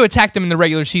 the way to attack them in the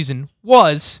regular season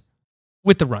was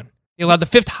with the run. They allowed the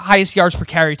 5th highest yards per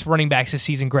carry to running backs this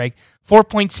season, Greg.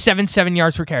 4.77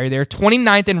 yards per carry. They're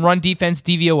 29th in run defense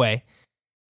DVOA.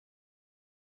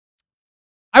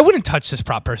 I wouldn't touch this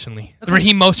prop personally. Okay. The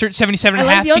Raheem Mostert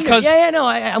 77.5 because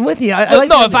I'm with you.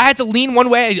 If I had to lean one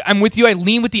way, I'm with you. I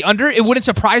lean with the under. It wouldn't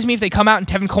surprise me if they come out and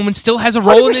Tevin Coleman still has a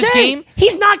role 100%. in this game.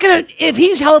 He's not gonna, if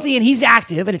he's healthy and he's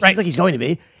active, and it seems like he's going to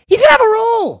be, he's gonna have a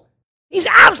role. He's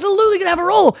absolutely gonna have a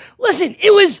role. Listen,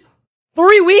 it was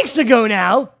 3 weeks ago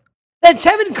now that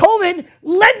Tevin Coleman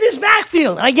led this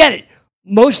backfield. I get it.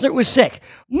 Mostert was sick.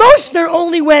 Mostert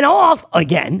only went off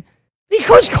again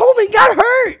because Coleman got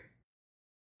hurt.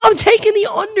 I'm taking the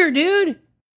under, dude.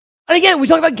 And again, we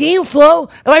talk about game flow.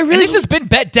 And this has been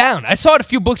bet down. I saw it a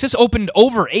few books. This opened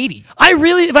over 80.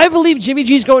 If I believe Jimmy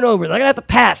G's going over, they're going to have to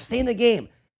pass, stay in the game.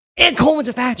 And Coleman's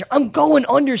a factor. I'm going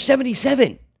under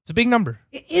 77. It's a big number.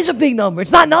 It is a big number.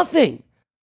 It's not nothing.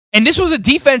 And this was a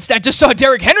defense that just saw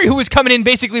Derrick Henry, who was coming in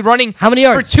basically running how many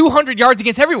yards? For 200 yards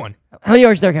against everyone. How many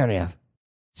yards Derrick Henry have?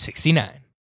 69.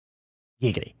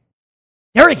 Giggity.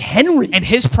 Derrick Henry. And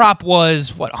his prop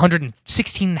was,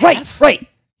 116.5? Right.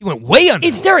 He went way under.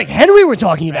 It's Derrick Henry we're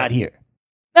talking about here.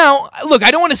 Now, look,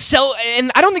 I don't want to sell,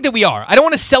 and I don't think that we are. I don't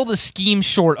want to sell the scheme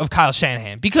short of Kyle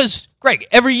Shanahan because, Greg,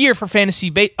 every year for fantasy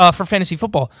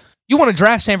football, you want to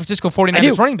draft San Francisco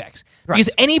 49ers running backs. Right.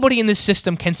 Because anybody in this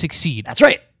system can succeed. That's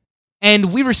right.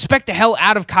 And we respect the hell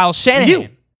out of Kyle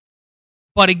Shanahan.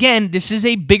 But again, this is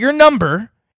a bigger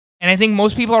number, and I think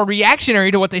most people are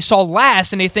reactionary to what they saw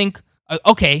last, and they think,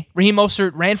 okay, Raheem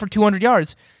Mostert ran for 200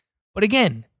 yards. But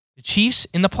again, the Chiefs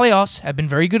in the playoffs have been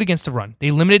very good against the run.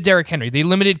 They limited Derrick Henry. They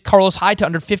limited Carlos Hyde to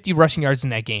under 50 rushing yards in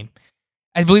that game.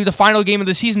 I believe the final game of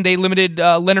the season, they limited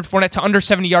Leonard Fournette to under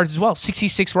 70 yards as well,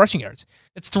 66 rushing yards.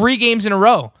 That's 3 games in a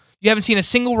row. You haven't seen a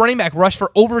single running back rush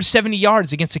for over 70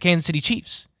 yards against the Kansas City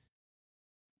Chiefs.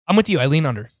 I'm with you. I lean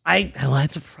under.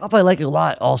 It's a prop I like a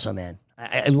lot also, man.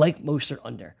 I like Mostert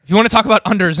under. If you want to talk about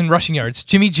unders and rushing yards,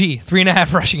 Jimmy G,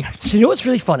 3.5 rushing yards. So you know what's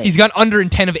really funny? He's gone under in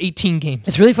 10 of 18 games.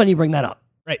 It's really funny you bring that up.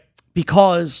 Right.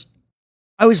 Because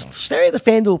I was staring at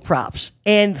the FanDuel props,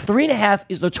 and 3.5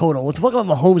 is the total. We'll talk about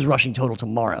Mahomes' rushing total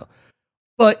tomorrow.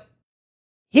 But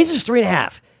his is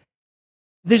 3.5.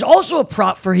 There's also a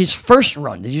prop for his first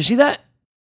run. Did you see that?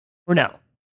 Or no?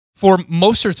 For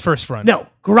Mostert's first run? No,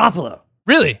 Garoppolo.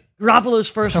 Really? Garoppolo's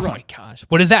first run. Oh my gosh.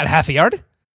 What is that, half a yard?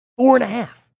 4.5.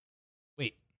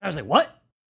 Wait. I was like, what?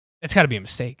 That's got to be a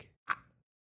mistake.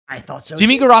 I thought so.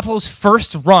 Jimmy Garoppolo's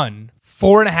first run,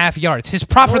 4.5 yards. His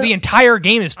prop for the entire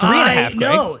game is 3.5, Greg.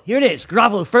 No, here it is.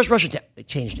 Garoppolo, first rush attempt. They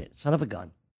changed it. Son of a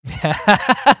gun.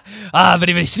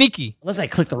 Very sneaky. Unless I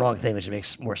clicked the wrong thing, which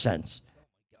makes more sense.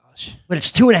 Gosh. But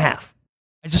it's 2.5.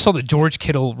 I just saw the George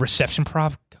Kittle reception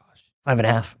prop. Gosh.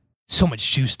 5.5. So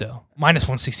much juice, though. Minus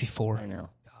 164. I know.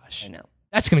 Gosh. I know.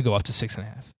 That's going to go up to 6.5.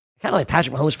 Kind of like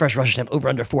Patrick Mahomes' first rush attempt over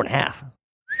under 4.5.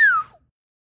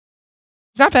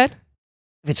 It's not bad.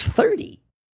 If it's 30.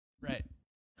 Right.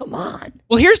 Come on.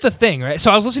 Well, here's the thing, right? So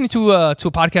I was listening to a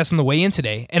podcast on the way in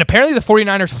today, and apparently the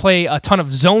 49ers play a ton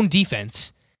of zone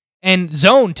defense, and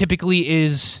zone typically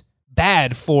is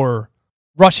bad for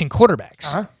rushing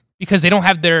quarterbacks because they don't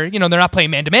have their, they're not playing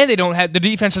man-to-man. They don't have, the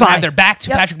defense doesn't have their back to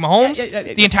Patrick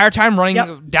Mahomes the entire time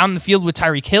running down the field with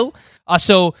Tyreek Hill.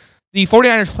 So the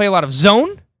 49ers play a lot of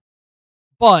zone,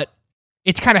 but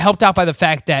it's kind of helped out by the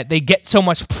fact that they get so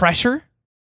much pressure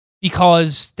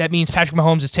because that means Patrick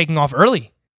Mahomes is taking off early.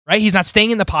 Right? He's not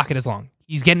staying in the pocket as long.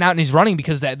 He's getting out and he's running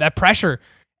because that pressure,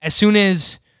 as soon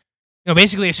as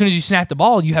you snap the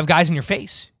ball, you have guys in your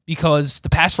face because the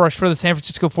pass rush for the San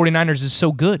Francisco 49ers is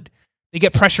so good. They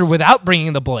get pressure without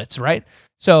bringing the blitz, right?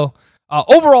 So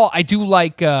overall, I do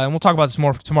like, and we'll talk about this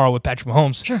more tomorrow with Patrick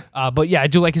Mahomes. Sure. But yeah, I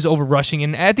do like his over rushing,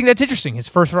 and I think that's interesting. His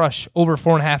first rush, over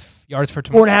 4.5 yards for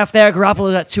tomorrow. 4.5 there.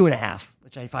 Garoppolo's at 2.5,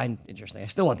 which I find interesting. I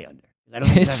still want the under.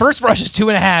 His first rush is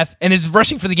 2.5, and his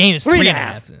rushing for the game is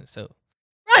 3.5. So,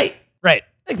 right.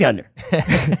 Like the under.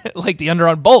 Like the under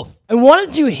on both. I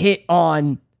wanted to hit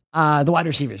on the wide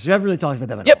receivers. We haven't really talked about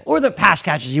them at all. Or the pass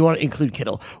catches. You want to include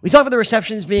Kittle. We talked about the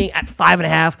receptions being at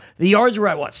 5.5. The yards were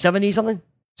at what, 70 something?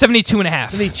 72.5.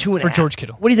 72.5 for George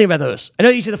Kittle. What do you think about those? I know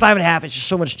you said the 5.5. It's just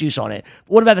so much juice on it.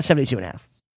 But what about the 72.5?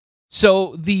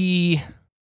 So they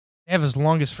have his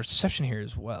longest reception here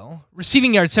as well.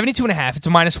 Receiving yards, 72.5. It's a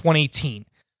minus 118.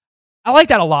 I like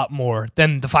that a lot more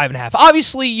than the 5.5.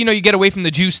 Obviously, you get away from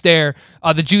the juice there.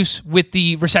 The juice with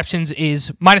the receptions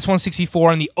is minus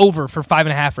 164 and the over for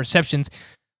 5.5 receptions.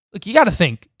 Look, you got to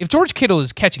think, if George Kittle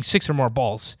is catching 6 or more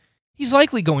balls, he's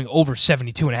likely going over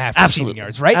 72.5 receiving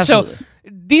yards, right? Absolutely. So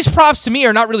these props to me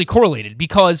are not really correlated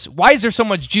because why is there so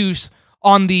much juice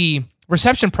on the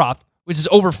reception prop, which is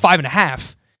over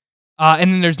 5.5?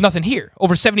 And then there's nothing here.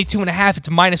 Over 72.5, it's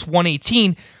minus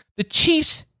 118. The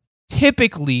Chiefs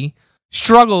typically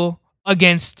struggle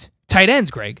against tight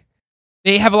ends, Greg.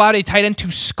 They have allowed a tight end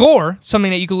to score, something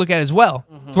that you can look at as well.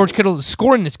 George Kittle to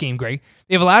score in this game, Greg.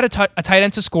 They've allowed a tight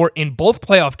end to score in both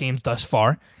playoff games thus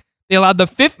far. They allowed the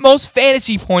 5th most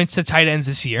fantasy points to tight ends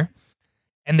this year.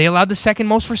 And they allowed the 2nd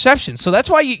most receptions. So that's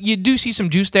why you do see some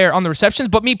juice there on the receptions.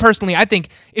 But me personally, I think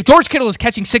if George Kittle is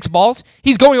catching 6 balls,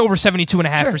 he's going over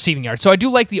 72.5 receiving yards. So I do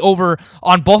like the over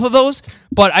on both of those.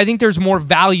 But I think there's more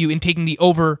value in taking the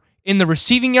over in the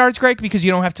receiving yards, Greg, because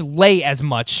you don't have to lay as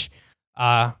much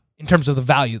in terms of the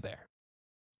value there.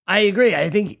 I agree.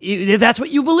 I think if that's what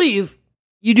you believe,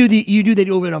 you do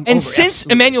the over and over. And since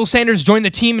Emmanuel Sanders joined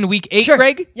the team in week 8,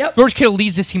 Greg, George Kittle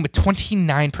leads this team with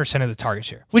 29% of the target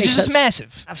share, which is just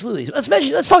massive. Absolutely.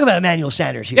 Let's talk about Emmanuel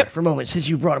Sanders here for a moment, since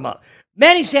you brought him up.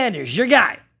 Manny Sanders, your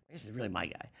guy. This is really my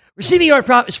guy. Receiving yard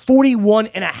prop is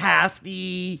 41.5.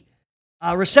 The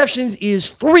receptions is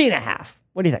 3.5.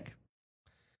 What do you think?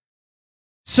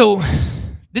 So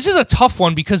this is a tough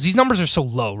one because these numbers are so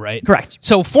low, right? Correct.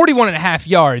 So 41.5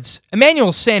 yards.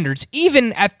 Emmanuel Sanders,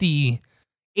 even at the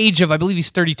age of, I believe he's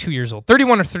 32 years old,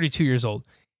 31 or 32 years old,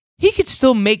 he could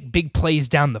still make big plays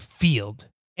down the field.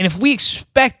 And if we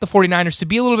expect the 49ers to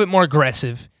be a little bit more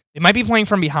aggressive, they might be playing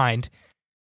from behind,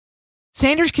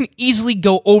 Sanders can easily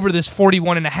go over this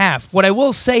 41.5. What I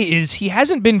will say is he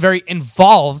hasn't been very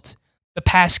involved the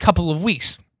past couple of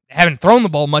weeks. They haven't thrown the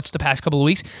ball much the past couple of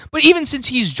weeks, but even since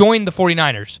he's joined the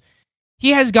 49ers,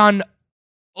 he has gone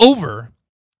over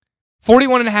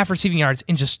 41.5 receiving yards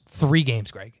in just 3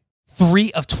 games, Greg.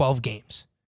 3 of 12 games.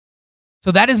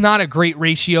 So that is not a great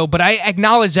ratio, but I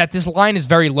acknowledge that this line is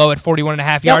very low at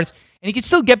 41.5 yards, and he can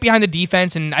still get behind the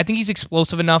defense, and I think he's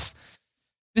explosive enough.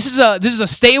 This is a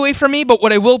stay away from me, but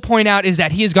what I will point out is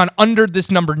that he has gone under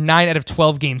this number 9 out of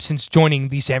 12 games since joining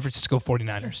the San Francisco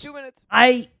 49ers. 2 minutes.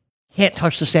 I can't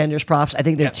touch the Sanders props. I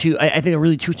think they're I think they're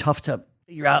really too tough to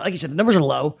figure out. Like you said, the numbers are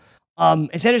low. And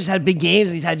Sanders has had big games,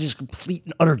 and he's had just complete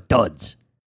and utter duds.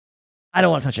 I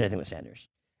don't want to touch anything with Sanders.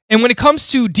 And when it comes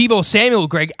to Deebo Samuel,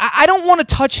 Greg, I don't want to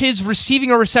touch his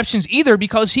receiving or receptions either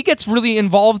because he gets really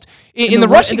involved in the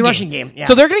rushing game. Yeah.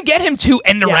 So they're going to get him to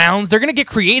end arounds. They're going to get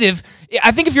creative.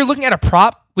 I think if you're looking at a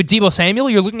prop with Deebo Samuel,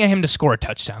 you're looking at him to score a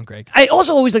touchdown, Greg. I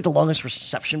also always like the longest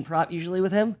reception prop usually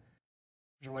with him.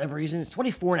 For whatever reason. It's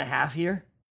 24.5 here.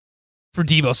 For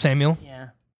Deebo Samuel? Yeah.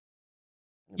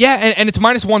 Yeah, and it's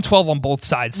minus 112 on both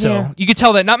sides. So you can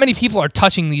tell that not many people are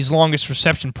touching these longest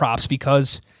reception props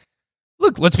because,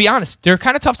 look, let's be honest, they're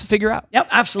kind of tough to figure out. Yep,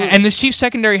 absolutely. And this Chiefs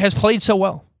secondary has played so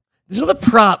well. There's another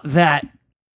prop that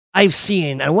I've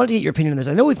seen. I wanted to get your opinion on this.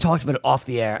 I know we've talked about it off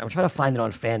the air. I'm trying to find it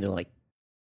on FanDuel. I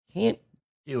can't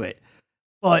do it.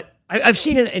 But I've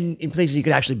seen it in places you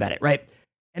could actually bet it, right?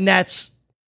 And that's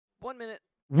 1 minute.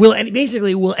 Will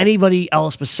anybody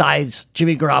else besides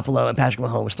Jimmy Garoppolo and Patrick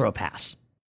Mahomes throw a pass?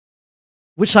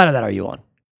 Which side of that are you on?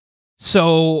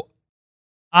 So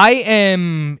I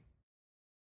am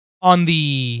on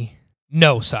the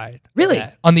no side. of Really?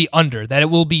 that. On the under, that it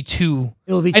will be 2.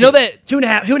 It will be I know that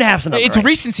 2.5. 2.5's the number. it's right?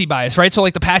 recency bias, right? So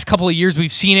like the past couple of years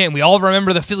we've seen it and we all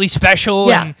remember the Philly special.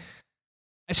 Yeah.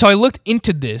 And so I looked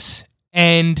into this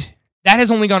and that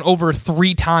has only gone over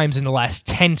 3 times in the last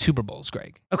 10 Super Bowls,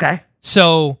 Greg. Okay.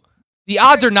 So the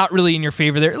odds are not really in your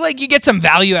favor there. Like you get some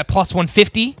value at plus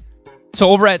 150. So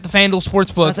over at the FanDuel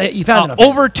Sportsbook, That's it. You found it on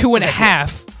over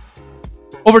 2.5.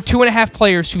 Over 2.5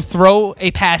 players who throw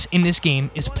a pass in this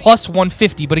game is plus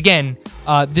 150. But again,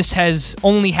 this has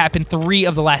only happened 3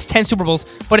 of the last 10 Super Bowls,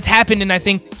 but it's happened in, I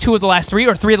think, 2 of the last 3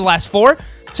 or 3 of the last 4.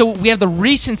 So we have the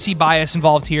recency bias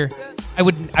involved here. I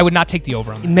would not take the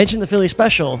over on You that. mentioned the Philly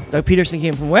special. Doug Peterson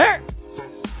came from where?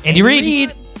 Andy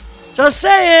Reid. Just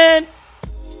saying.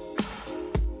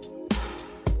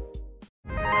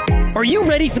 Are you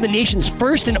ready for the nation's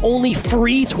first and only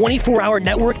free 24-hour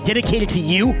network dedicated to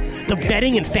you, the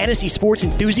betting and fantasy sports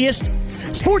enthusiast?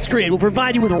 SportsGrid will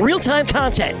provide you with real-time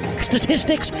content,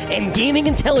 statistics, and gaming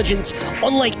intelligence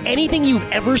unlike anything you've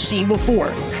ever seen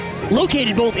before.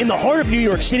 Located both in the heart of New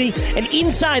York City and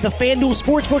inside the FanDuel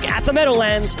Sportsbook at the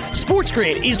Meadowlands,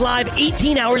 SportsGrid is live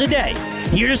 18 hours a day,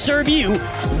 here to serve you,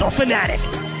 the fanatic.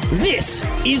 This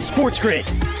is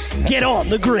SportsGrid. Get on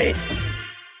the grid.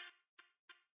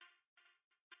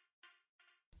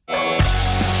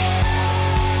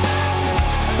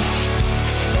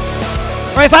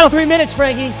 All right, final 3 minutes,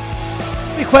 Frankie.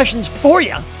 3 questions for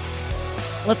you.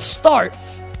 Let's start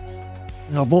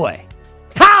with our boy,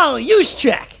 Kyle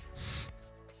Juszczyk.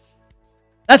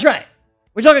 That's right.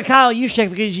 We're talking Kyle Juszczyk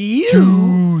because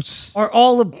you are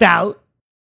all about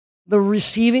the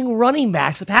receiving running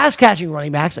backs, the pass-catching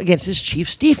running backs against this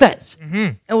Chiefs defense.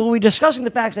 And when we're discussing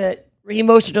the fact that Raheem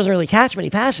Mostert doesn't really catch many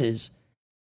passes,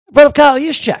 I brought up Kyle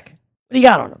Juszczyk. What do you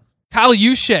got on him? Kyle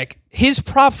Juszczyk, his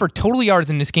prop for total yards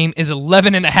in this game is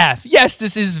 11.5. Yes,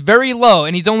 this is very low,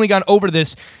 and he's only gone over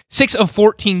this 6 of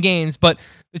 14 games, but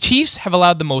the Chiefs have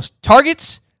allowed the most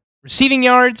targets, receiving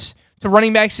yards to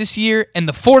running backs this year, and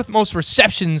the 4th most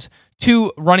receptions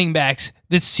to running backs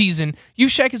this season.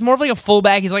 Juszczyk is more of like a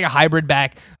fullback. He's like a hybrid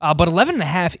back, but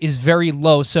 11.5 is very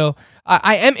low. So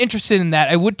I am interested in that.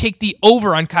 I would take the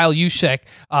over on Kyle Juszczyk.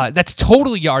 That's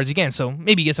total yards again. So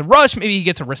maybe he gets a rush, maybe he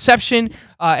gets a reception.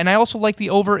 And I also like the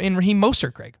over in Raheem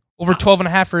Mostert, Greg. Over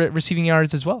 12.5 for receiving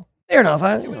yards as well. Fair enough.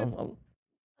 I'm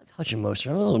touching Mostert.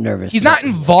 I'm a little nervous. He's not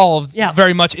involved Yeah.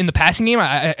 very much in the passing game.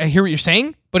 I hear what you're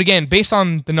saying. But again, based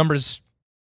on the numbers,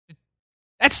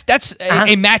 that's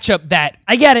a matchup that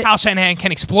I get it. Kyle Shanahan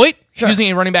can exploit Sure.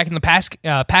 using a running back in the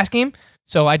pass game.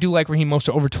 So I do like Raheem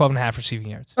Mostert over 12.5 receiving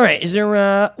yards. All right. Is there?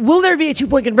 Will there be a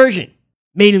 2-point conversion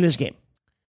made in this game?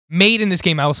 Made in this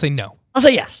game, I will say no. I'll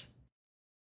say yes.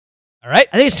 All right?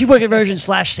 I think it's 2-point conversion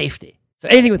 / safety. So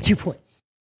anything with 2 points.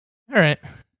 All right.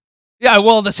 Yeah,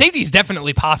 well, the safety is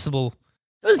definitely possible.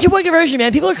 It was a 2-point conversion,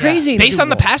 man. People are crazy. in Based Super on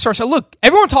the Bowl. pass rush. Look,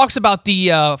 everyone talks about the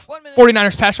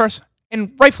 49ers pass rush,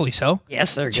 and rightfully so.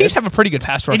 Yes, they're Chiefs good. have a pretty good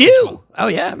pass rush. They as do. well. Oh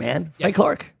yeah, man. Frank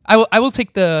Clark. I will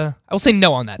say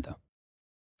no on that, though.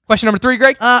 Question number 3,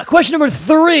 Greg? Question number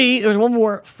 3. There was one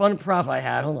more fun prop I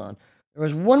had. Hold on. There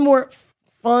was one more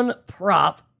fun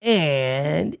prop,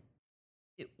 and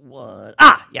it was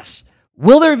yes.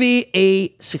 Will there be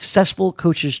a successful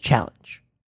coaches challenge?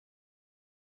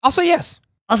 I'll say yes.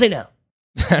 I'll say no.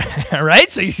 All right,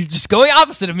 so you're just going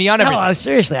opposite of me on everything. No,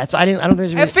 seriously. I don't think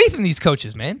there's. I have faith in these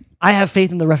coaches, man. I have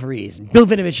faith in the referees. Bill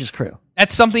Vinovich's crew.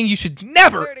 That's something you should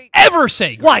never, ever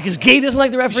say. Greg. Why? Because Gabe doesn't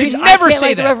like the referees. should never I can't say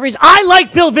like that. the referees. I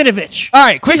like Bill Vinovich. All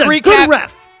right, quick He's a recap. good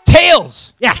ref.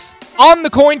 Tails Yes. on the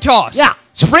coin toss. Yeah.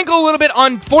 Sprinkle a little bit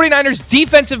on 49ers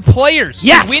defensive players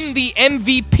Yes. to win the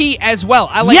MVP as well.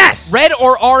 I like Yes. red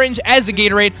or orange as a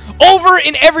Gatorade. Over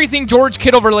in everything George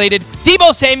Kittle related.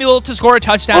 Debo Samuel to score a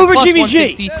touchdown. Over plus Jimmy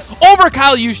G. 160. Over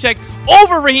Kyle Juszczyk.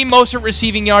 Over Raheem Mostert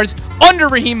receiving yards. Under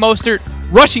Raheem Mostert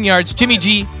rushing yards. Jimmy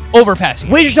G over passing.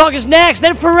 Wager Talk is next.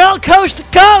 Then Pharrell Coast to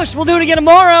Coast. We'll do it again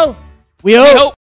tomorrow. We hope.